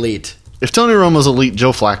Romo elite? If Tony Romo's elite,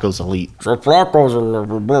 Joe Flacco's elite. Joe Flacco.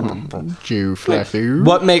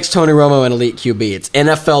 What makes Tony Romo an elite QB? It's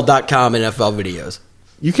NFL.com and NFL videos.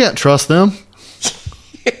 You can't trust them.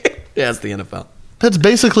 Yeah, it's the NFL. That's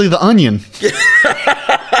basically the Onion.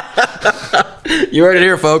 You heard it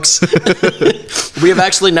here, folks. We have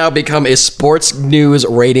actually now become a sports news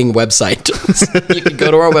rating website. You can go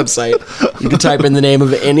to our website. You can type in the name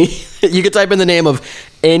of any. You can type in the name of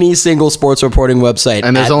any single sports reporting website,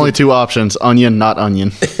 and there's only 2 options: Onion, not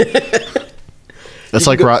Onion. That's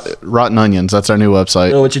like Rotten Onions. That's our new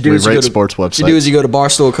website. No, what you do is rate sports websites. What you do is you go to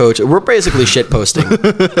Barstool Coach. We're basically shit posting.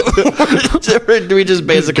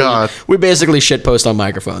 We basically shit post on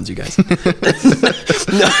microphones, you guys.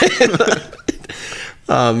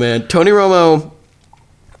 Oh man, Tony Romo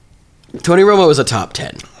was a top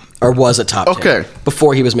 10 or was a top 10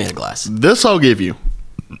 before he was made of glass. This I'll give you.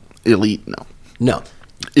 Elite, no.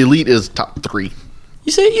 Elite is top 3.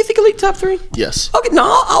 You think elite top 3? Yes. Okay, no,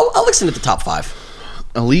 I'll extend it to top 5.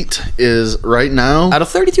 Elite is right now out of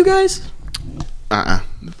 32 guys.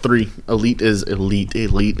 3. Elite is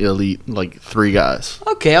elite. Like 3 guys.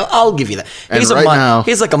 Okay, I'll give you that. And He's now,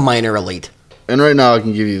 he's like a minor elite. And right now, I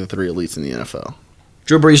can give you the 3 elites in the NFL.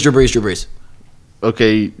 Drew Brees.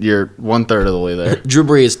 Okay, you're 1/3 of the way there. Drew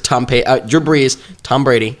Brees, Tom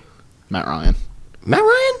Brady, Matt Ryan. Matt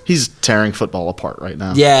Ryan. He's tearing football apart right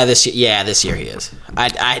now. Yeah, this year he is.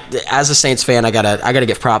 I as a Saints fan, I gotta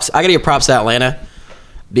give props. I gotta give props to Atlanta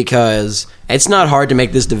because it's not hard to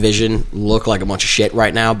make this division look like a bunch of shit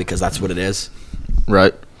right now because that's what it is.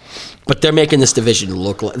 Right. But they're making this division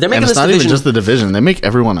look like And it's not even just the division; they make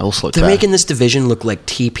everyone else look. They're bad. making this division look like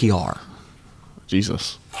TPR.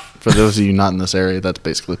 Jesus. For those of you not in this area, that's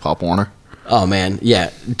basically Pop Warner. Oh man,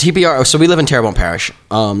 yeah. TPR. So we live in Terrebonne Parish.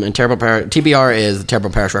 And TPR is the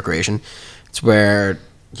Terrebonne Parish Recreation. It's where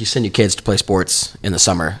you send your kids to play sports in the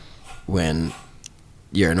summer when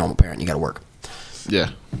you're a normal parent. You got to work. Yeah.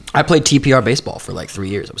 I played TPR baseball for like 3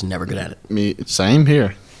 years. I was never good at it. Me, same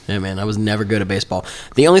here. Yeah, man, I was never good at baseball.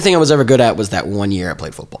 The only thing I was ever good at was that 1 year I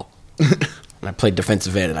played football. And I played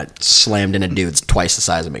defensive end, and I slammed into dudes twice the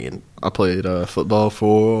size of me. And I played football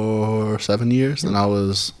for 7 years, and I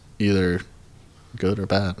was either good or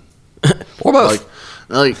bad. or both.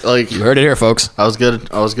 Like You heard it here, folks. I was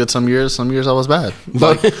good some years. Some years I was bad.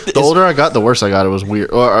 But Like, the older I got, the worse I got. It was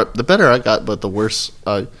weird. Or the better I got, but the worse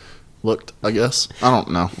I looked. I guess I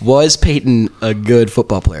don't know. Was Peyton a good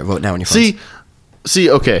football player? Vote now on your phones.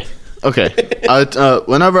 See. Okay.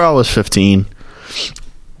 Whenever I was 15.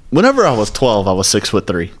 Whenever I was 12, I was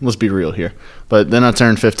 6'3". Let's be real here. But then I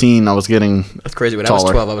turned 15. I was getting That's crazy. When taller. I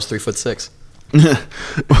was 12, I was 3'6".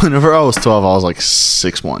 Whenever I was 12, I was like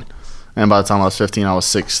 6'1", and by the time I was 15, I was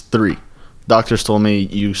 6'3". Doctors told me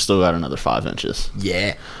you still got another 5 inches.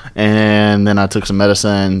 Yeah. And then I took some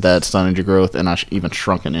medicine that stunted your growth, and I even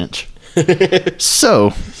shrunk an inch.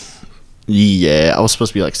 So, yeah, I was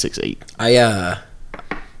supposed to be like 6'8". I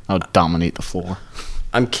would dominate the floor.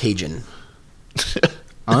 I'm Cajun.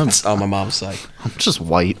 I'm on my mom's side. I'm just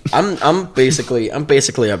white. I'm basically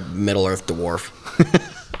a Middle Earth dwarf.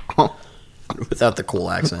 Without the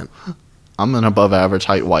cool accent. I'm an above average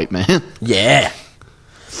height white man. Yeah.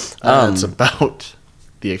 That's about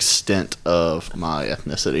the extent of my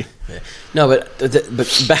ethnicity. Yeah. No, but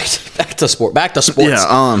back to sport. Back to sports.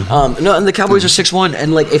 Yeah. No, and the Cowboys are 6-1,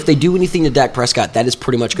 and like if they do anything to Dak Prescott, that is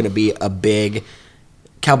pretty much going to be a big.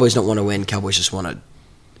 Cowboys don't want to win. Cowboys just want to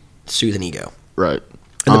soothe an ego. Right.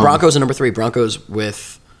 And the Broncos are number 3. Broncos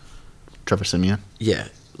with Trevor Siemian. Yeah,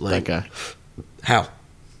 like That guy. How?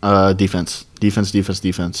 Defense.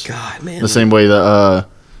 God, man. The same way that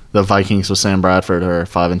the Vikings with Sam Bradford are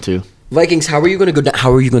 5-2. Vikings. How are you going to go down?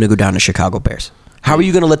 How are you going to go down to Chicago Bears? How are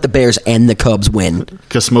you going to let the Bears and the Cubs win?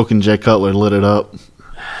 Because Smoking Jay Cutler lit it up.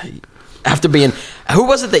 After being, who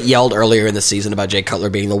was it that yelled earlier in the season about Jay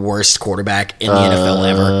Cutler being the worst quarterback in the NFL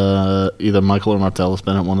ever? Either Michael or Martellus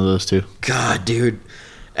Bennett, one of those two. God, dude.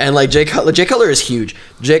 And like Jay Cutler is huge.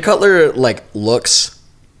 Jay Cutler looks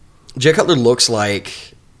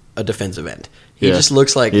like a defensive end. He just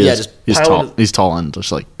looks like he's tall. He's tall and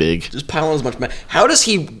just like big. Just piling as much. How does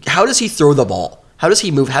he throw the ball? How does he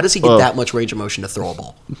move? How does he get that much range of motion to throw a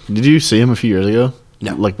ball? Did you see him a few years ago?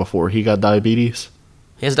 No. Like before he got diabetes.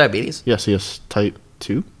 He has diabetes? Yes, he has type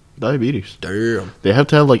 2 diabetes. Damn. They have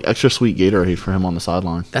to have like extra sweet Gatorade for him on the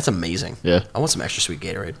sideline. That's amazing. Yeah. I want some extra sweet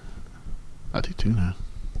Gatorade. I do too now.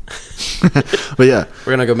 But yeah.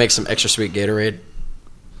 We're gonna go make some extra sweet Gatorade.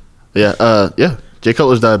 Yeah. Jay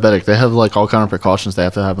Cutler's diabetic. They have like all kind of precautions they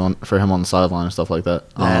have to have for him on the sideline and stuff like that.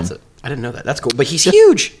 I didn't know that. That's cool. But he's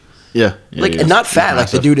huge. Yeah. Like and not fat.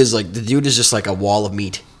 Like the dude is just like a wall of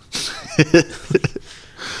meat.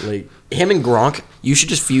 Like him and Gronk, you should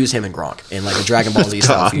just fuse him and Gronk in like a Dragon Ball Z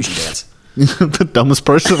style fusion dance. The dumbest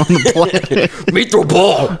person on the planet. Me throw a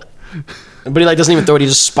ball. But he doesn't even throw it, he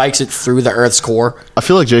just spikes it through the Earth's core. I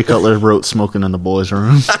feel like Jay Cutler wrote Smoking in the Boys'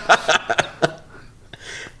 Room. I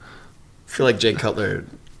feel like Jay Cutler.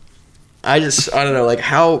 I don't know,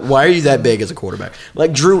 why are you that big as a quarterback?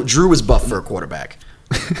 Like Drew was buff for a quarterback.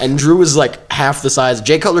 And Drew was like half the size.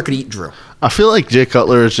 Jay Cutler could eat Drew. I feel like Jay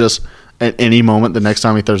Cutler is just at any moment the next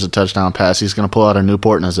time he throws a touchdown pass, he's going to pull out a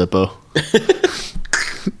Newport and a Zippo.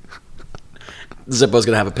 Zippo's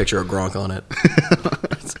going to have a picture of Gronk on it.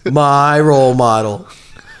 My role model.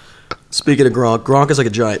 Speaking of Gronk is like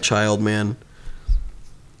a giant child, man.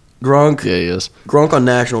 Gronk. Yeah, he is. Gronk on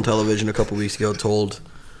national television a couple weeks ago told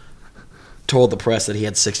the press that he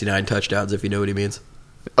had 69 touchdowns, if you know what he means.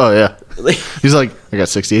 Oh, yeah. He's like, I got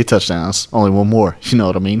 68 touchdowns. Only one more. You know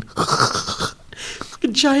what I mean? A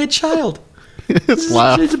giant child. His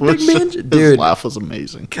laugh He's a big man. Dude. His laugh was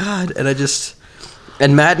amazing. God, and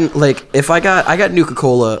And Madden, like, if I got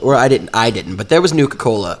Nuka-Cola, or I didn't, but there was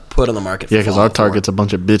Nuka-Cola put on the market for Yeah, because our target's a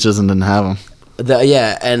bunch of bitches and didn't have them.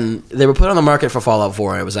 Yeah, and they were put on the market for Fallout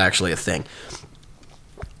 4, and it was actually a thing.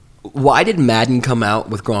 Why did Madden come out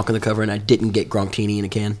with Gronk on the cover and I didn't get Gronkini in a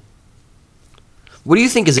can? What do you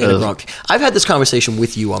think is in a Gronk? I've had this conversation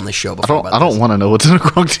with you on this show before. I don't want to know what's in a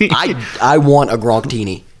Gronkini. I want a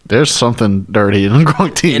Gronkini. There's something dirty in a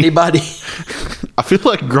Gronkini. Anybody? I feel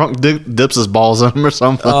like Gronk dips his balls in him or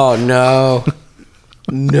something. Oh, no.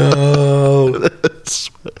 No.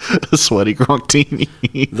 Sweaty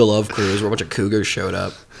Gronkini. The Love Cruise, where a bunch of cougars showed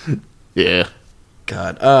up. Yeah.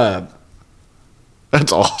 God.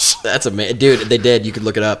 That's awesome. That's amazing. Dude, they did. You could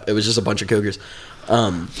look it up. It was just a bunch of cougars.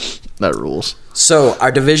 That rules. So,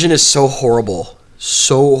 our division is so horrible.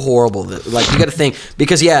 So horrible that, like, you got to think,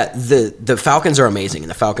 because the Falcons are amazing,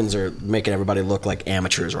 and the Falcons are making everybody look like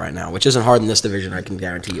amateurs right now, which isn't hard in this division, I can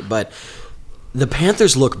guarantee you. But the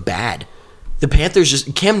Panthers look bad. The Panthers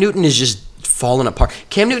Cam Newton is just falling apart.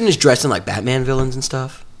 Cam Newton is dressed in like Batman villains and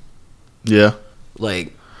stuff. Yeah.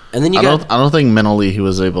 Like, and then I don't think mentally he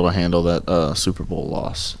was able to handle that Super Bowl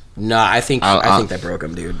loss. No, I think that broke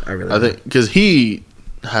him, dude. I think because he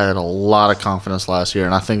had a lot of confidence last year,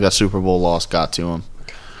 and I think that Super Bowl loss got to him.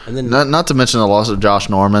 And then, not to mention the loss of Josh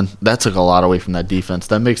Norman, that took a lot away from that defense.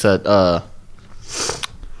 That makes that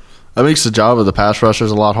makes the job of the pass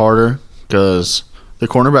rushers a lot harder because the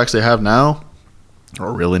cornerbacks they have now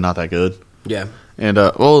are really not that good. Yeah. And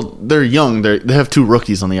they're young. They have two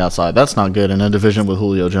rookies on the outside. That's not good in a division with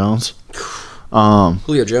Julio Jones.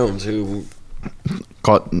 Julio Jones, who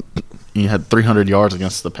he had 300 yards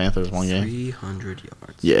against the Panthers one game. 300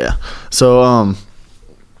 yards. Yeah. So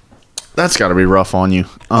that's got to be rough on you.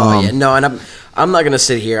 No, and I'm not gonna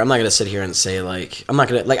sit here. I'm not gonna sit here and say like I'm not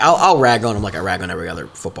gonna like I'll rag on him like I rag on every other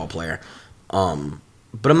football player.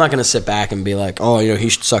 But I'm not gonna sit back and be like, oh, he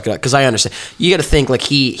should suck it up, because I understand. You got to think like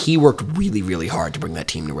he worked really, really hard to bring that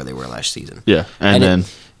team to where they were last season. Yeah, and then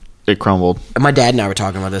it crumbled. And my dad and I were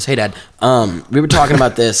talking about this. Hey, Dad, we were talking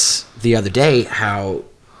about this the other day. How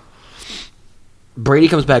Brady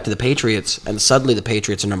comes back to the Patriots, and suddenly the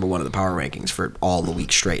Patriots are number one in the power rankings for all the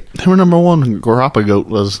weeks straight. They were number one. Garoppolo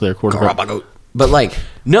was their quarterback. But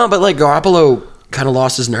Garoppolo kind of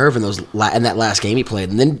lost his nerve in that last game he played,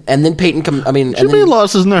 and then Peyton come. I mean, Jimmy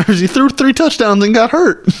lost his nerves. He threw 3 touchdowns and got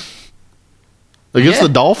hurt against the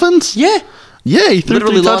Dolphins. Yeah, he threw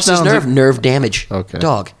literally 3 touchdowns. Lost his nerve damage. Okay,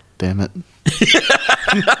 dog. Damn it.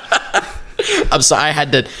 I'm sorry. I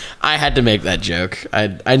had to make that joke.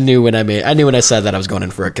 I knew when I said that I was going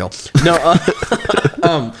in for a kill. No,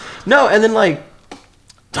 no, and then like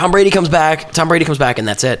Tom Brady comes back, and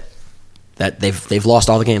that's it. That they've lost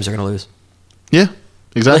all the games they're going to lose. Yeah,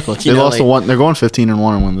 exactly. They lost the one. They're going 15-1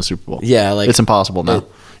 and win the Super Bowl. Yeah, like it's impossible now.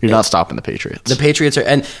 You're not stopping the Patriots. The Patriots are,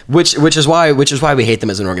 and which is why we hate them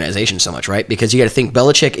as an organization so much, right? Because you got to think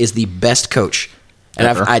Belichick is the best coach. And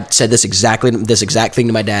I said this exact thing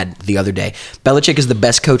to my dad the other day. Belichick is the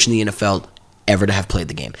best coach in the NFL ever to have played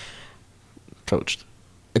the game. Coached.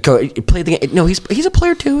 Played the game. No, he's a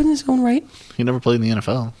player too in his own right. He never played in the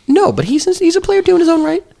NFL. No, but he's a player too in his own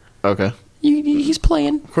right. Okay. He's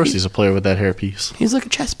playing. Of course, he's a player with that hairpiece. He's like a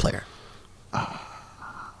chess player,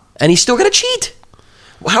 and he's still got to cheat.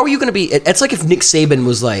 How are you going to be? It's like if Nick Saban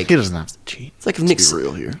was like, he doesn't have to cheat. It's like if Nick. Let's be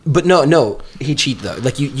real here. But no, he cheat though.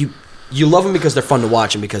 Like you love them because they're fun to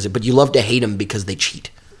watch, and but you love to hate them because they cheat.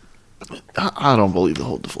 I don't believe the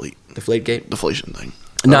whole deflation thing.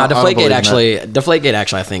 No, Deflategate actually.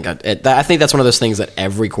 I think that's one of those things that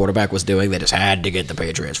every quarterback was doing. They just had to get the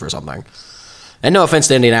Patriots for something. And no offense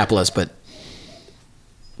to Indianapolis, but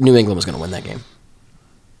New England was going to win that game.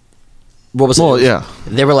 What was it? Well, yeah.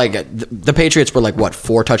 They were like the Patriots were like what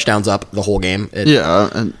 4 touchdowns up the whole game.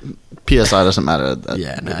 And PSI doesn't matter.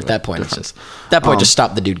 At that point, just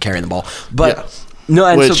stop the dude carrying the ball. But no,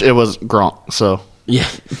 it was Gronk. So yeah,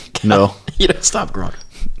 no, you don't stop Gronk.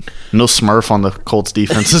 No Smurf on the Colts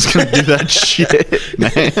defense is going to do that shit,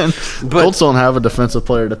 man. Colts don't have a defensive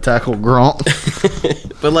player to tackle Gronk.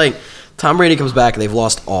 But like Tom Brady comes back, they've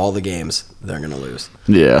lost all the games they're going to lose.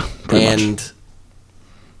 Yeah, pretty much.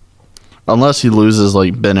 Unless he loses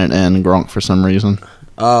like Bennett and Gronk for some reason.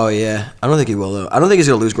 Oh yeah, I don't think he will though. I don't think he's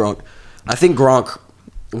going to lose Gronk. I think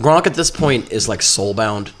Gronk at this point is like soul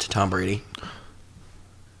bound to Tom Brady.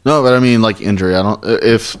 No, but I mean like injury. I don't.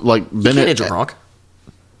 If like Bennett, can't injure Gronk.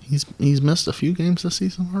 He's missed a few games this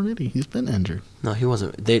season already. He's been injured. No, he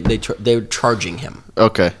wasn't. They were charging him.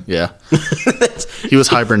 Okay, yeah. He was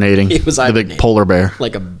hibernating. He was hibernating. The big polar bear.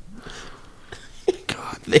 Like a.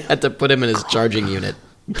 God, they had to put him in his charging unit.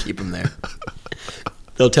 Keep him there.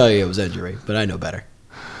 They'll tell you it was injury, but I know better.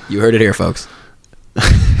 You heard it here, folks.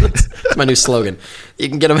 That's my new slogan. You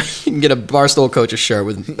can get a Barstool Coaches shirt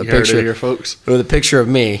with a picture here, folks. with a picture of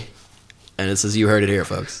me, and it says "You heard it here,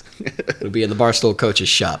 folks." It'll be in the Barstool Coaches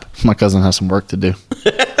shop. My cousin has some work to do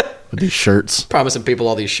with these shirts. Promising people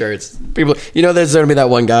all these shirts. People, there's gonna be that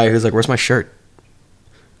one guy who's like, "Where's my shirt?"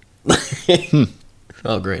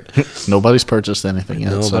 Oh, great. Nobody's purchased anything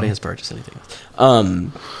yet. Nobody has purchased anything else.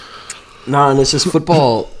 No, and it's just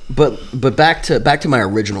football. But back to my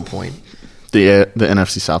original point. The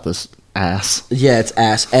NFC South is ass. Yeah, it's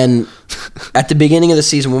ass. And at the beginning of the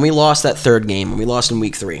season, when we lost that third game, when we lost in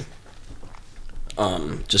week 3,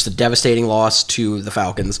 just a devastating loss to the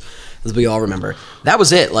Falcons, as we all remember. That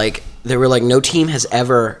was it. Like, they were like, no team has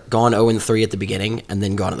ever gone 0-3 at the beginning and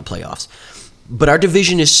then gone to the playoffs. But our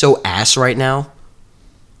division is so ass right now,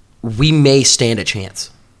 we may stand a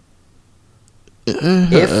chance.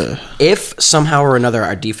 If somehow or another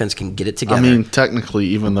our defense can get it together. I mean, technically,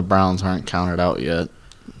 even the Browns aren't counted out yet.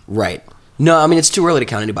 Right. No, I mean, it's too early to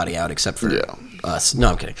count anybody out except for us. No,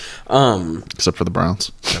 I'm kidding. Except for the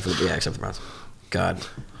Browns. Except for the Browns. God.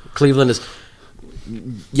 Cleveland is...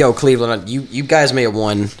 Yo, Cleveland, you guys may have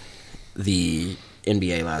won the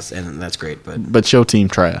NBA last, and that's great, But your team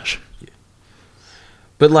trash.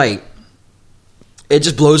 But, like... It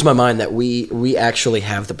just blows my mind that we actually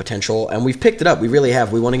have the potential, and we've picked it up. We really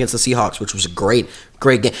have. We won against the Seahawks, which was a great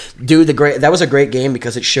game. Dude, that was a great game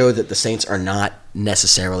because it showed that the Saints are not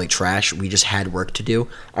necessarily trash. We just had work to do.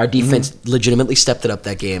 Our defense legitimately stepped it up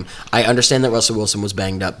that game. I understand that Russell Wilson was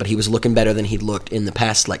banged up, but he was looking better than he looked in the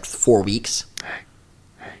past, 4 weeks.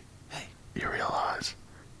 Hey, you realize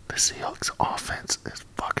the Seahawks offense is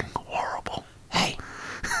fucking horrible. Hey,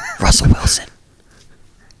 Russell Wilson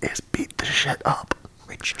is beat the shit up.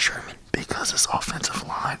 Rich Sherman. Because his offensive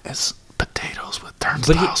line is potatoes with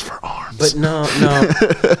turnstiles for arms. But no.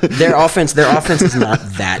 Their offense is not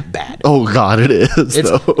that bad. Oh God, it is.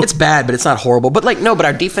 It's bad, but it's not horrible. But but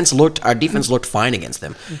our defense looked fine against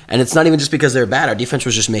them. And it's not even just because they're bad. Our defense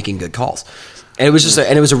was just making good calls. And it was just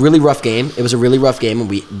it was a really rough game. It was a really rough game,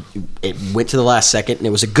 and it went to the last second, and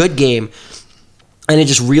it was a good game. And it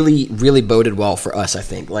just really, really boded well for us, I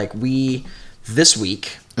think. This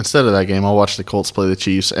week... Instead of that game, I watched the Colts play the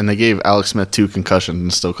Chiefs, and they gave Alex Smith 2 concussions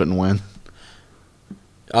and still couldn't win.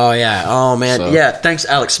 Oh, yeah. Oh, man. So, yeah, thanks,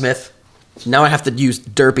 Alex Smith. Now I have to use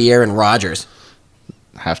derpy Aaron Rodgers.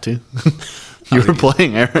 Have to? You were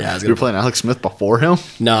playing Alex Smith before him?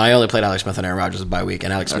 No, I only played Alex Smith and Aaron Rodgers by week,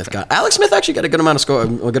 and Alex Smith actually got a good amount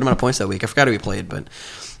of points that week. I forgot who he played, but...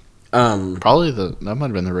 Probably that might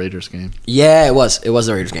have been the Raiders game. Yeah, it was. It was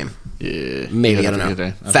the Raiders game. Yeah. Maybe, I don't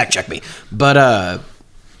know. Fact check me. But,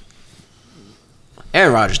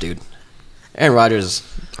 Aaron Rodgers, dude. Aaron Rodgers.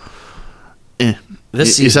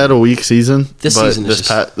 He's had a weak season. This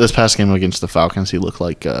past game against the Falcons, he looked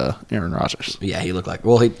like Aaron Rodgers. Yeah, he looked like...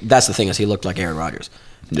 Well, that's the thing is he looked like Aaron Rodgers.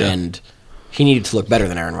 Yeah. And he needed to look better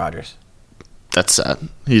than Aaron Rodgers. That's sad.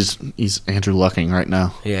 He's Andrew Lucking right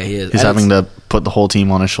now. Yeah, he is. He's having to put the whole team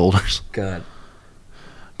on his shoulders. God.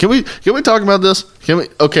 Can we talk about this?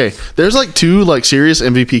 Okay, there's 2 serious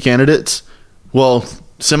MVP candidates. Well,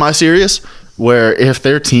 semi-serious, where if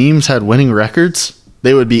their teams had winning records,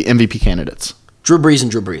 they would be MVP candidates. Drew Brees and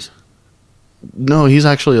Drew Brees. No, he's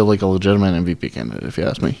actually a legitimate MVP candidate, if you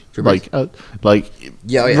ask me. Drew Brees.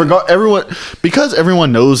 Everyone, because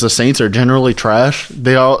everyone knows the Saints are generally trash.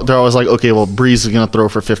 They're always like, okay, well, Brees is gonna throw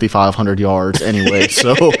for 5,500 yards anyway,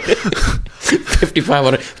 so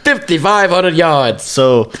 5,500 yards.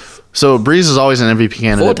 So Brees is always an MVP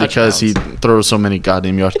candidate because he throws so many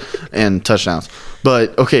goddamn yards and touchdowns.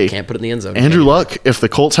 But okay, can't put it in the end zone. Andrew Luck, if the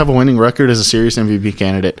Colts have a winning record as a serious MVP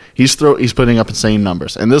candidate, he's putting up insane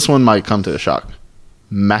numbers, and this one might come to a shock.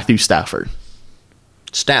 Matthew Stafford.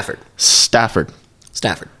 Stafford.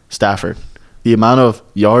 The amount of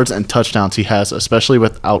yards and touchdowns he has, especially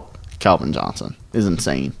without Calvin Johnson, is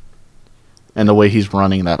insane, and the way he's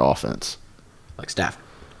running that offense. Like Stafford.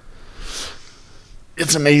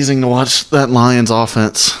 It's amazing to watch that Lions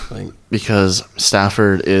offense because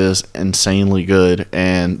Stafford is insanely good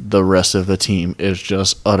and the rest of the team is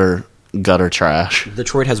just utter gutter trash.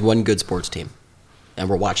 Detroit has one good sports team, and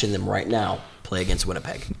we're watching them right now play against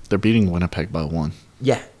Winnipeg. They're beating Winnipeg by 1.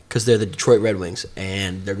 Yeah, because they're the Detroit Red Wings,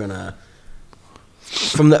 and they're gonna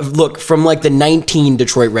from the 19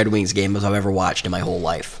 Detroit Red Wings games I've ever watched in my whole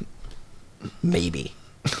life, maybe.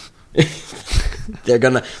 They're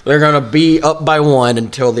gonna be up by 1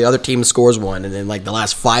 until the other team scores 1, and then the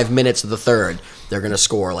last 5 minutes of the third, they're gonna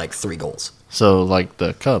score 3 goals. So like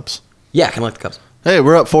the Cubs. Yeah, kind of like the Cubs. Hey,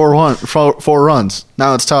 we're up 4 runs.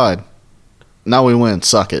 Now it's tied. Now we win.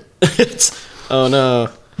 Suck it. Oh no.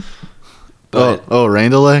 But, rain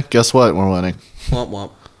delay. Guess what? We're winning. Womp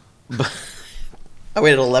womp. But I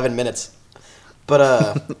waited 11 minutes.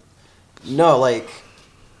 But no, like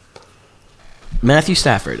Matthew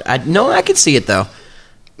Stafford. I can see it though.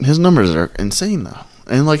 His numbers are insane though,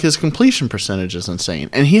 and like his completion percentage is insane,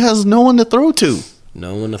 and he has no one to throw to.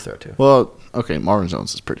 No one to throw to. Well, okay, Marvin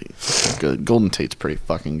Jones is pretty fucking good. Golden Tate's pretty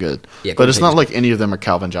fucking good. Yeah, but it's not like any of them are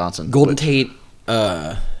Calvin Johnson. Golden Tate.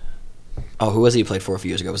 Who was he played for a few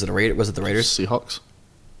years ago? Was it the Raiders? Seahawks.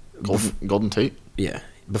 Golden Tate. Yeah,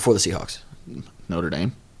 before the Seahawks. Notre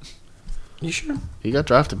Dame. You sure? He got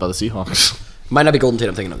drafted by the Seahawks. Might not be Golden Tate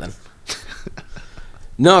I'm thinking of then.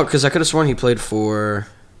 No, because I could have sworn he played for...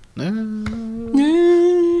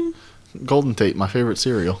 Golden Tate, my favorite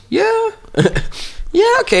cereal. Yeah.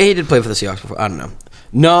 Yeah, okay, he did play for the Seahawks before. I don't know.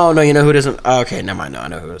 No, you know who doesn't... Okay, never mind. No, I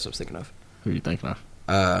know who it is I was thinking of. Who are you thinking of?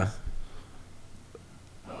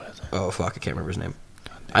 Oh, fuck, I can't remember his name.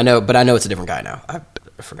 I know it's a different guy now. I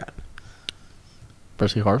forgot.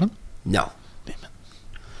 Percy Harvin? No. Damn it.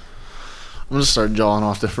 I'm going to start jawing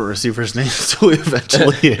off different receivers' names until we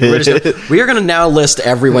eventually hit. We are going to now list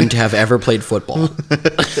everyone to have ever played football.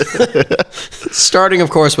 Starting, of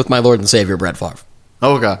course, with my Lord and Savior, Brett Favre.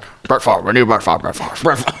 Oh, God. Brett Favre. I knew Brett Favre.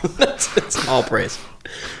 That's all praise.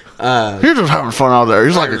 He's just having fun out there.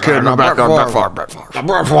 He's like a kid in the backyard. Brett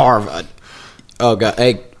Favre. Oh, God.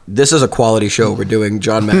 Hey, this is a quality show. We're doing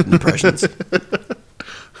John Madden impressions.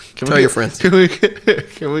 Tell your friends. Can we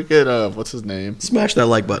get what's his name? Smash that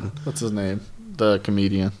like button. What's his name? The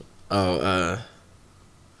comedian. Oh,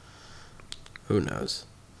 who knows?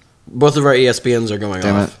 Both of our ESPNs are going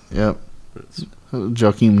Damn off. It. Yep.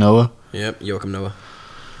 Joakim Noah. Yep, Joakim Noah.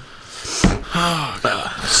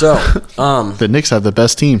 So, the Knicks have the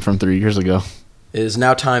best team from 3 years ago. It is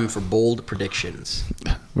now time for bold predictions.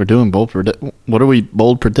 We're doing bold What are we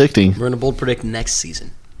bold predicting? We're going to bold predict next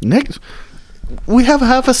season. Next, we have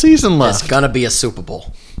half a season left. It's going to be a Super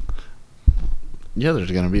Bowl. Yeah,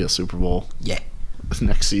 there's going to be a Super Bowl. Yeah.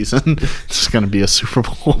 Next season, it's going to be a Super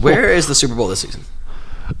Bowl. Where is the Super Bowl this season?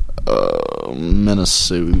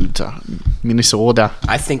 Minnesota.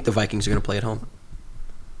 I think the Vikings are going to play at home.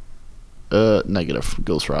 Negative.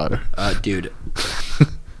 Ghost Rider. Dude.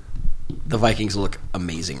 The Vikings look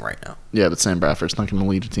amazing right now. Yeah, but Sam Bradford's not going to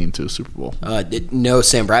lead a team to a Super Bowl. No,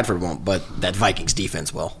 Sam Bradford won't, but that Vikings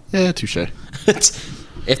defense will. Yeah, touche.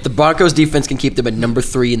 If the Broncos defense can keep them at number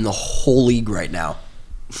 3 in the whole league right now,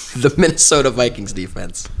 the Minnesota Vikings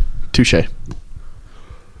defense. Touche.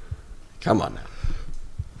 Come on now.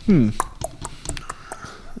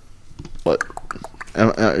 What?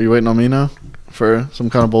 Are you waiting on me now for some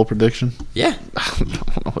kind of bold prediction? Yeah. I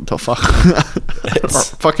don't know what the fuck.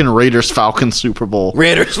 Fucking Raiders-Falcons Super Bowl.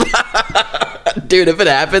 Raiders. Dude, if it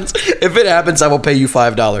happens, I will pay you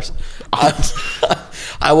 $5.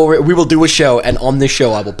 We will do a show, and on this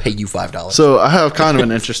show, I will pay you $5. So I have kind of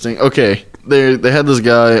an interesting. Okay, they had this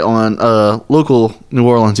guy on local New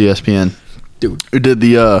Orleans ESPN, dude, who did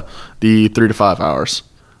the 3 to 5 hours,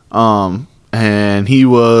 and I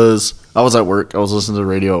was at work. I was listening to the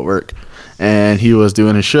radio at work, and he was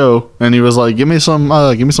doing his show, and he was like, "Give me some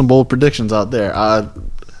bold predictions out there."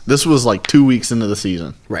 This was like 2 weeks into the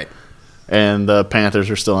season, right? And the Panthers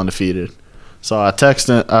are still undefeated. So I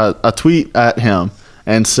tweet at him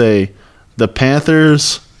and say, the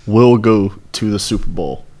Panthers will go to the Super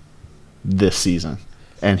Bowl this season.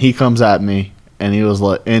 And he comes at me, and he was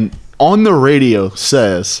like, and on the radio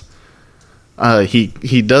says,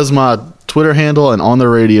 he does my Twitter handle, and on the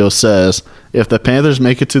radio says, if the Panthers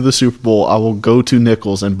make it to the Super Bowl, I will go to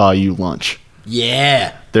Nichols and buy you lunch.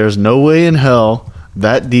 Yeah. There's no way in hell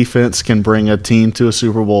that defense can bring a team to a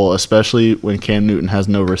Super Bowl, especially when Cam Newton has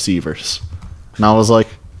no receivers. And I was like,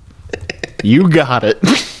 you got it.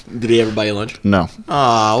 Did he ever buy you lunch? No.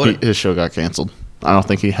 His show got canceled. I don't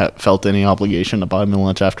think he felt any obligation to buy me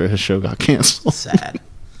lunch after his show got canceled. Sad.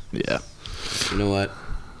 Yeah. You know what?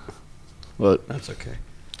 What? That's okay.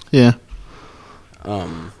 Yeah.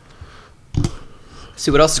 See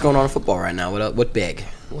what else is going on in football right now. What big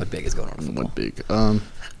is going on in football? What big? I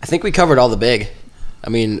think we covered all the big. I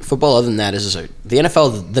mean, football. Other than that, is the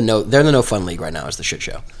NFL. They're in the no fun league right now. Is the shit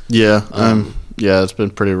show. Yeah. Yeah, it's been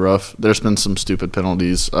pretty rough. There's been some stupid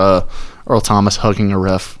penalties. Earl Thomas hugging a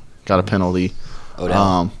ref got a penalty.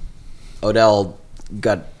 Odell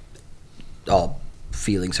got all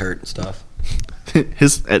feelings hurt and stuff.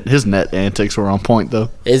 His net antics were on point though.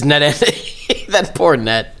 His net that poor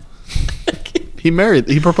net.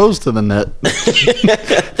 He proposed to the net.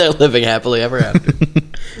 They're living happily ever after.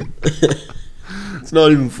 It's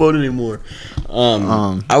not even fun anymore.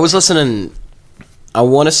 I was listening. I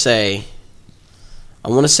want to say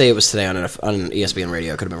it was today on an ESPN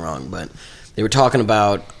radio. I could have been wrong, but They were talking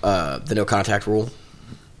about the no contact rule.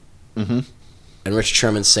 Mm-hmm. And Richard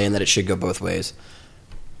Sherman's saying that it should go both ways.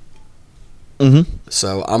 Mm-hmm.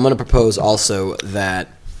 So I'm going to propose also that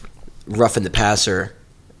roughing the passer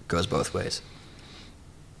goes both ways.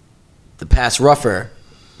 The pass rougher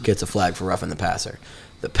gets a flag for roughing the passer.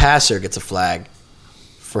 The passer gets a flag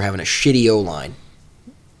for having a shitty O-line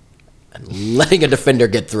and letting a defender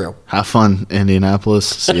get through. Have fun, Indianapolis,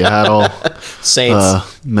 Seattle,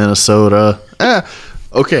 Saints. Minnesota.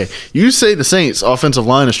 Okay, you say the Saints' offensive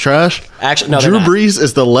line is trash. Actually, no, Drew they're not. Brees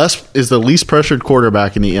is the least pressured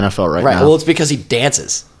quarterback in the NFL right Right. now. Well, it's because he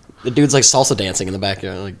dances. The dude's like salsa dancing in the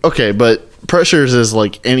backyard. Like, Okay, but pressures is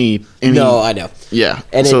like any. no, I know. Yeah,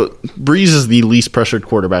 And so Brees is the least pressured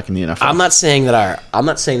quarterback in the NFL. I'm not saying that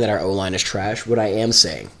our O-line is trash. What I am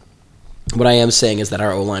saying is that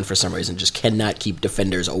our O-line for some reason just cannot keep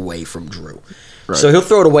defenders away from Drew. Right. So he'll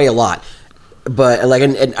throw it away a lot. But like,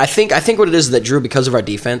 and I think what it is that Drew, because of our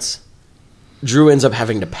defense, Drew ends up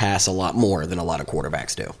having to pass a lot more than a lot of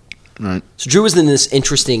quarterbacks do. Right. So Drew is in this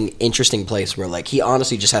interesting place where like he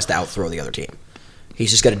honestly just has to outthrow the other team. He's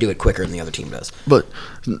just got to do it quicker than the other team does. But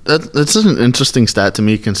that's an interesting stat to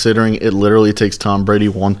me, considering it literally takes Tom Brady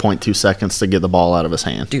 1.2 seconds to get the ball out of his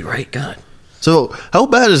hand. Dude, right? God. So how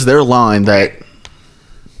bad is their line that?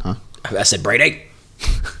 I said Brady.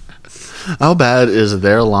 How bad is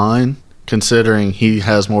their line, considering he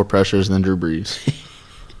has more pressures than Drew Brees?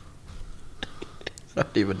 I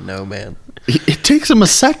don't even know, man. It takes him a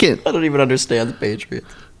second. I don't even understand the Patriots.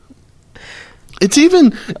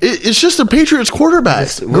 It's just a Patriots quarterback.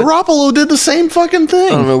 Yes, what- Garoppolo did the same fucking I don't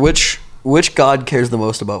thing. know which god cares the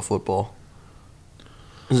most about football.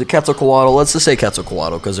 Is it Quetzalcoatl? Let's just say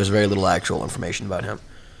Quetzalcoatl because there's very little actual information about him.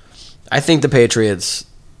 I think the Patriots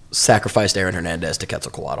sacrificed Aaron Hernandez to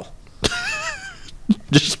Quetzalcoatl.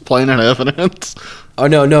 Just plain in evidence. Oh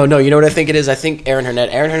no! You know what I think it is? I think Aaron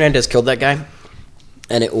Hernandez killed that guy,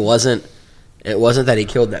 and it wasn't that he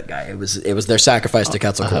killed that guy. It was their sacrifice to I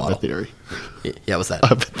Quetzalcoatl. have a theory. Yeah, what's that? I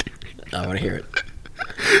have a theory. I want to hear it.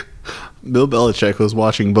 Bill Belichick was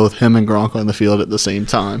watching both him and Gronk on the field at the same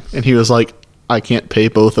time, and he was like, I can't pay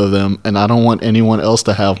both of them, and I don't want anyone else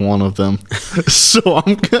to have one of them. So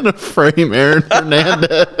I'm going to frame Aaron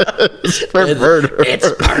Hernandez for murder. It's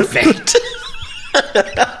perfect.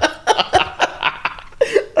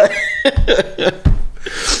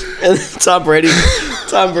 And Tom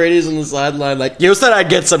Brady's on the sideline like, you said I'd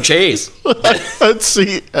get some cheese. I'd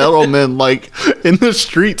see Edelman like in the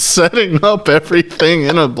street setting up everything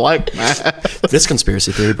in a black mask. This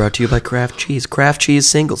conspiracy theory brought to you by Kraft Cheese. Kraft Cheese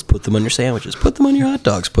singles. Put them on your sandwiches. Put them on your hot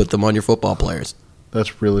dogs. Put them on your football players.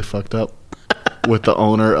 That's really fucked up. With the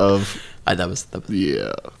owner of That was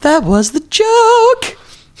yeah. That was the joke.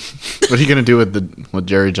 What are you gonna do with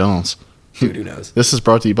Jerry Jones? Dude, who knows? This is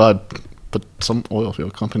brought to you by some oil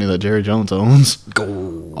field company that Jerry Jones owns.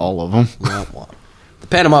 Go. All of them. The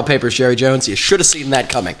Panama Papers, Jerry Jones. You should have seen that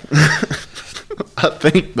coming. I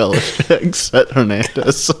think Belichick set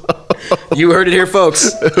Hernandez up. You heard it here, folks.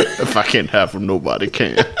 If I can't have him, nobody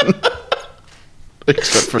can.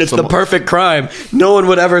 Except for It's the perfect crime. No one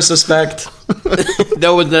would ever suspect.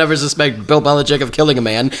 No one would ever suspect Bill Belichick of killing a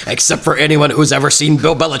man, except for anyone who's ever seen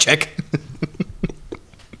Bill Belichick.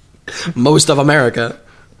 Most of America.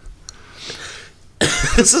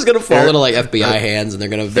 This is gonna fall into like FBI hands, and they're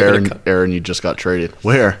gonna. Aaron, you just got traded.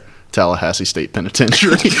 Where? Tallahassee State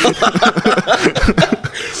Penitentiary.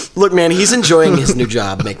 Look, man, he's enjoying his new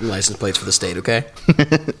job making license plates for the state. Okay.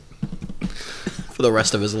 For the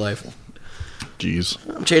rest of his life. Jeez.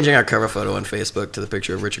 I'm changing our cover photo on Facebook to the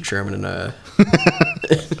picture of Richard Sherman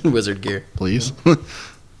in wizard gear. Please.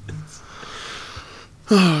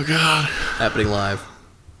 Oh God. Happening live.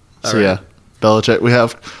 So yeah, Belichick.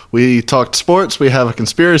 We talked sports. We have a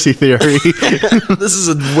conspiracy theory. This is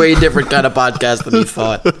a way different kind of podcast than you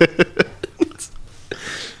thought.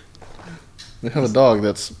 We have a dog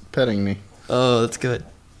that's petting me. Oh, that's good.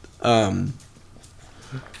 And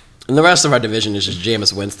the rest of our division is just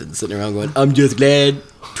Jameis Winston sitting around going, I'm just glad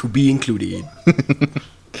to be included.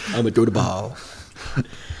 I'm a throw the ball.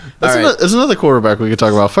 There's another quarterback we could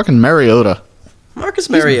talk about. Fucking Mariota. Marcus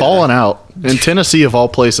He's Mariota. balling out in Tennessee of all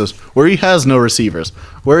places, where he has no receivers,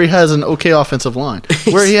 where he has an okay offensive line,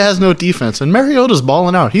 where he has no defense, and Mariota's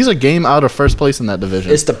balling out. He's a game out of first place in that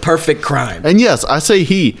division. It's the perfect crime. And yes, I say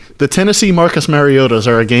the Tennessee Marcus Mariotas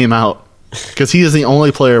are a game out, because he is the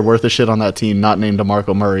only player worth a shit on that team not named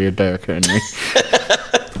DeMarco Murray or Derrick Henry.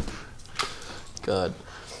 God.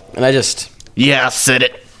 And I just... Yeah, I said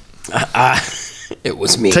it. It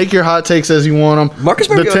was me. Take your hot takes as you want them. Marcus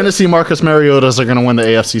Mariota- The Tennessee Marcus Mariotas are going to win the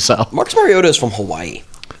AFC South. Marcus Mariota is from Hawaii.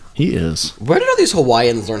 He is. Where did all these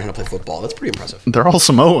Hawaiians learn how to play football? That's pretty impressive. They're all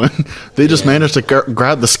Samoan. They just managed to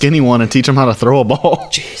grab the skinny one and teach him how to throw a ball.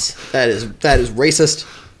 Jeez, that is racist.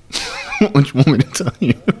 What do you want me to tell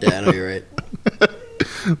you? Yeah, I know you're right.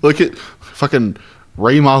 Look at fucking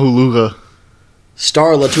Ray Mahuluga.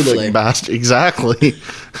 Star Latulele. Bastard. Exactly.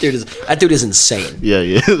 That dude is insane. Yeah,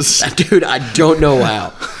 he is. That dude, I don't know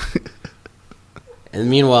how. And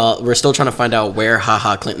meanwhile, we're still trying to find out where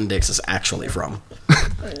HaHa Clinton Dix is actually from.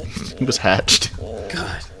 He was hatched.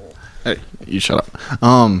 God. Hey, you shut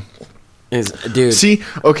up. Dude. See,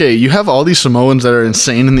 okay, you have all these Samoans that are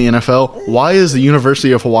insane in the NFL. Why is the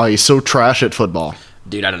University of Hawaii so trash at football?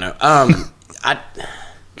 Dude, I don't know.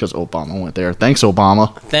 Because Obama went there. Thanks,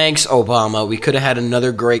 Obama. Thanks, Obama. We could have had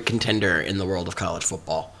another great contender in the world of college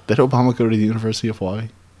football. Did Obama go to the University of Hawaii?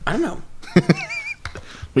 I don't know.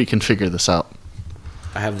 We can figure this out.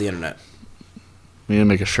 I have the internet. We need to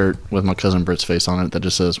make a shirt with my cousin Britt's face on it that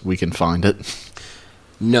just says, "We can find it."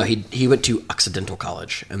 No, he went to Occidental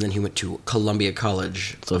College, and then he went to Columbia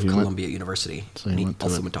College of Columbia University. So and he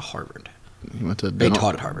also went to Harvard. He went to They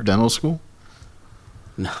taught at Harvard. Dental school?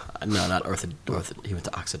 No, not he went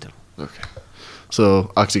to Occidental. Okay.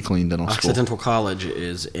 So, OxyClean Dental School. Occidental College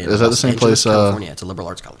is in Is that the same place, California. It's a liberal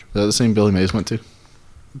arts college. Is that the same Billy Mays went to?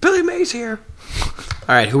 Billy Mays here.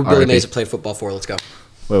 All right, who would Billy Mays have played football for? Let's go.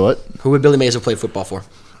 Wait, what? Who would Billy Mays have played football for?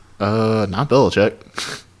 Not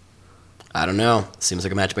Belichick. I don't know. Seems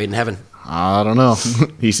like a match made in heaven. I don't know.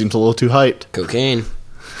 He seems a little too hyped. Cocaine.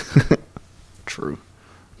 True.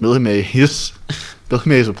 Billy Mays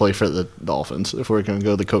would play for the Dolphins if we're going to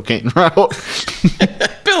go the cocaine route.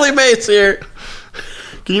 Billy Mays here.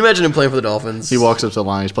 Can you imagine him playing for the Dolphins? He walks up to the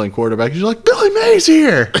line, he's playing quarterback. He's like, Billy Mays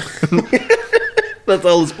here. That's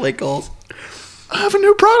all his play calls. I have a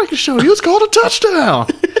new product to show you. It's called a touchdown.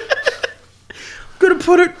 I'm going to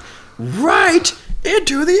put it right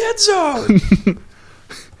into the end zone.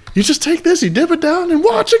 You just take this, you dip it down, and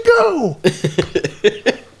watch it go.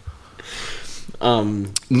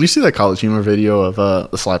 Did you see that College Humor video of the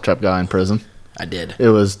slaptrap guy in prison? I did. It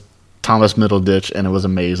was Thomas Middleditch, and it was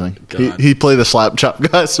amazing. God. He played the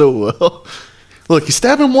slapchop guy so well. Look, you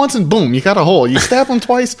stab him once, and boom, you got a hole. You stab him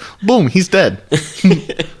twice, boom, he's dead.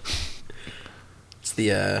 It's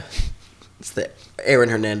the Aaron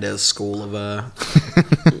Hernandez school of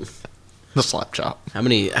The slap chop. How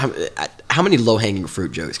many low hanging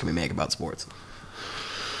fruit jokes can we make about sports?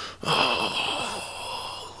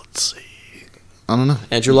 Oh, let's see. I don't know.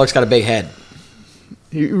 Andrew Luck's got a big head.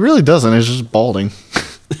 He really doesn't. He's just balding.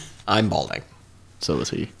 I'm balding. So is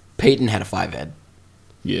he. Peyton had a 5 head.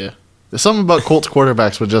 Yeah. There's something about Colts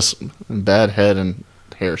quarterbacks with just bad head and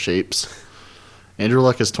hair shapes. Andrew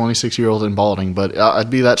Luck is 26-year-old and balding, but I'd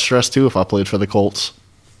be that stressed too if I played for the Colts.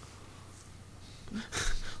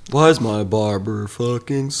 Why's my barber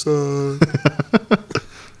fucking suck?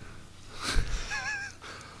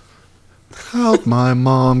 Help my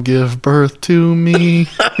mom give birth to me.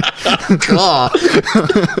 God.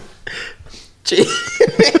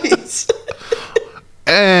 Jeez.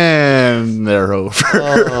 And they're over.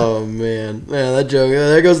 Oh, man. Man, that joke.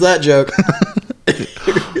 There goes that joke.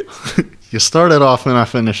 You start it off and I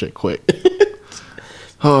finish it quick.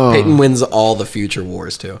 Oh. Peyton wins all the future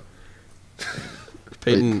wars, too.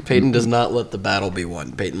 Peyton does not let the battle be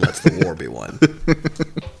won. Peyton lets the war be won.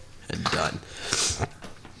 And done.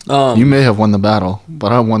 You may have won the battle,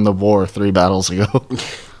 but I won the war 3 battles ago.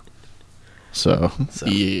 So.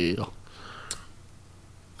 Yeah.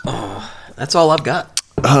 Oh, that's all I've got.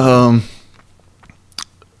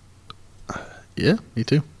 Yeah, me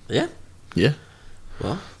too. Yeah. Yeah.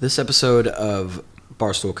 Well, this episode of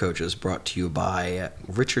Barstool Coaches brought to you by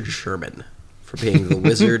Richard Sherman for being the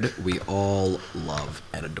wizard we all love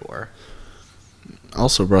and adore.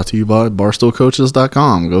 Also brought to you by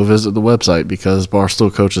BarstoolCoaches.com. Go visit the website because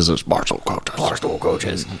Barstool Coaches is Barstool Coaches. Barstool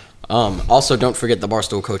Coaches. Also, don't forget the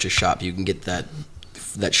Barstool Coaches shop. You can get that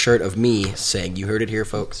shirt of me saying, "You heard it here,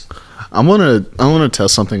 folks." I want to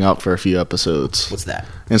test something out for a few episodes. What's that?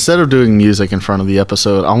 Instead of doing music in front of the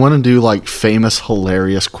episode, I want to do like famous,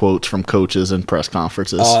 hilarious quotes from coaches in press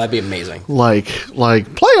conferences. Oh, that'd be amazing. Like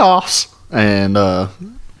playoffs, and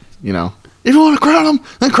you know, if you want to crown them,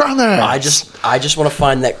 then crown their ass. I just want to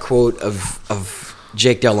find that quote of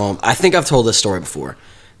Jake Delhomme. I think I've told this story before.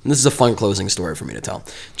 And this is a fun closing story for me to tell.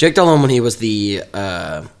 Jake Delhomme, when he was the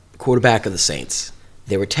quarterback of the Saints,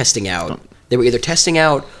 they were testing out. They were either testing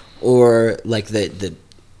out or like the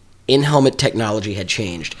in-helmet technology had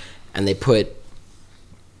changed, and they put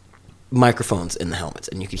microphones in the helmets,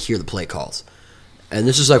 and you could hear the play calls. And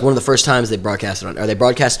this was like one of the first times they broadcast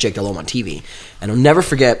Jake Delhomme on TV. And I'll never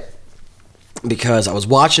forget, because I was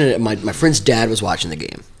watching it, my friend's dad was watching the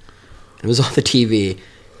game. It was on the TV,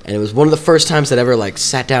 and it was one of the first times that I ever like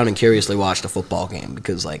sat down and curiously watched a football game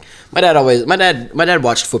because like my dad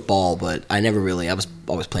watched football, but I never really. I was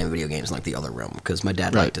always playing video games in like the other room because my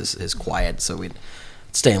dad liked his quiet, so we'd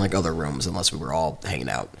stay in like other rooms unless we were all hanging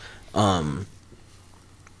out. But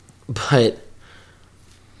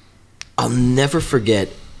I'll never forget.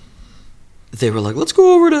 They were like, let's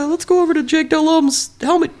go over to Jake Delhomme's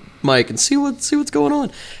helmet, Mike, and see what's going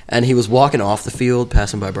on. And he was walking off the field,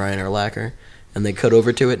 passing by Brian Urlacher, and they cut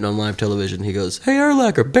over to it, and on live television, he goes, "Hey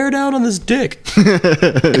Urlacher, bear down on this dick."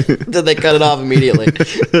 Then they cut it off immediately.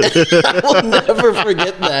 I will never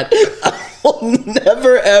forget that. I will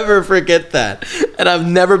never ever forget that. And I've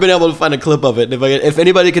never been able to find a clip of it. And if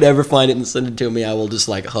anybody could ever find it and send it to me, I will just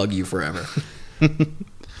like hug you forever.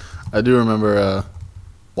 I do remember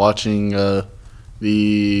watching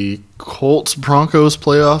the Colts Broncos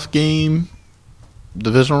playoff game,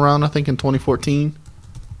 divisional round, I think in 2014.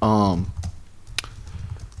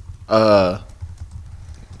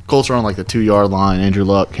 Colts are on like the 2-yard line. Andrew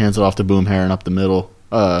Luck hands it off to Boom Herron up the middle.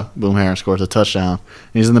 Boom Herron scores a touchdown.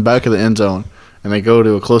 And he's in the back of the end zone. And they go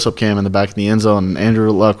to a close-up cam in the back of the end zone. And Andrew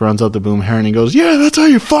Luck runs up to Boom Herron and goes, "Yeah, that's how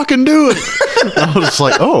you fucking do it." And I was just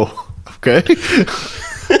like, oh, okay.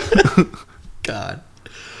 God.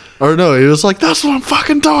 Or no, he was like, "That's what I'm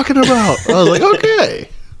fucking talking about." I was like, okay.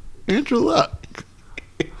 Andrew Luck.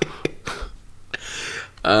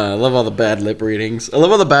 I love all the bad lip readings. I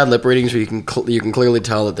love all the bad lip readings where you can clearly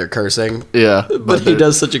tell that they're cursing. Yeah. But he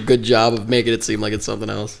does such a good job of making it seem like it's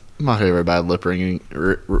something else. My favorite bad lip reading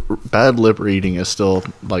is still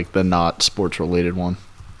like the not sports related one.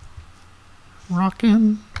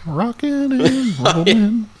 Rockin' and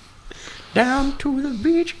rollin'. Down to the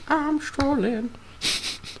beach, I'm strolling.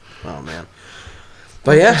 Oh, man.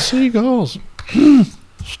 But yeah. Seagulls.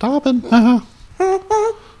 Stopping now.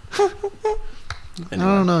 Anyway.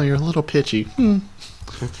 I don't know. You're a little pitchy. Don't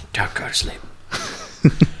go to sleep.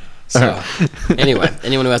 So, anyway,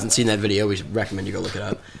 anyone who hasn't seen that video, we should recommend you go look it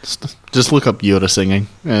up. Just look up Yoda singing,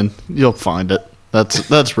 and you'll find it.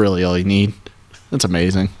 That's really all you need. It's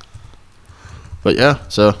amazing. But yeah,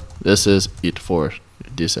 so this is it for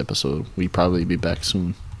this episode. We'll probably be back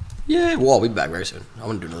soon. Yeah, well, we'll be back very soon. I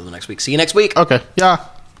want to do another next week. See you next week. Okay. Yeah.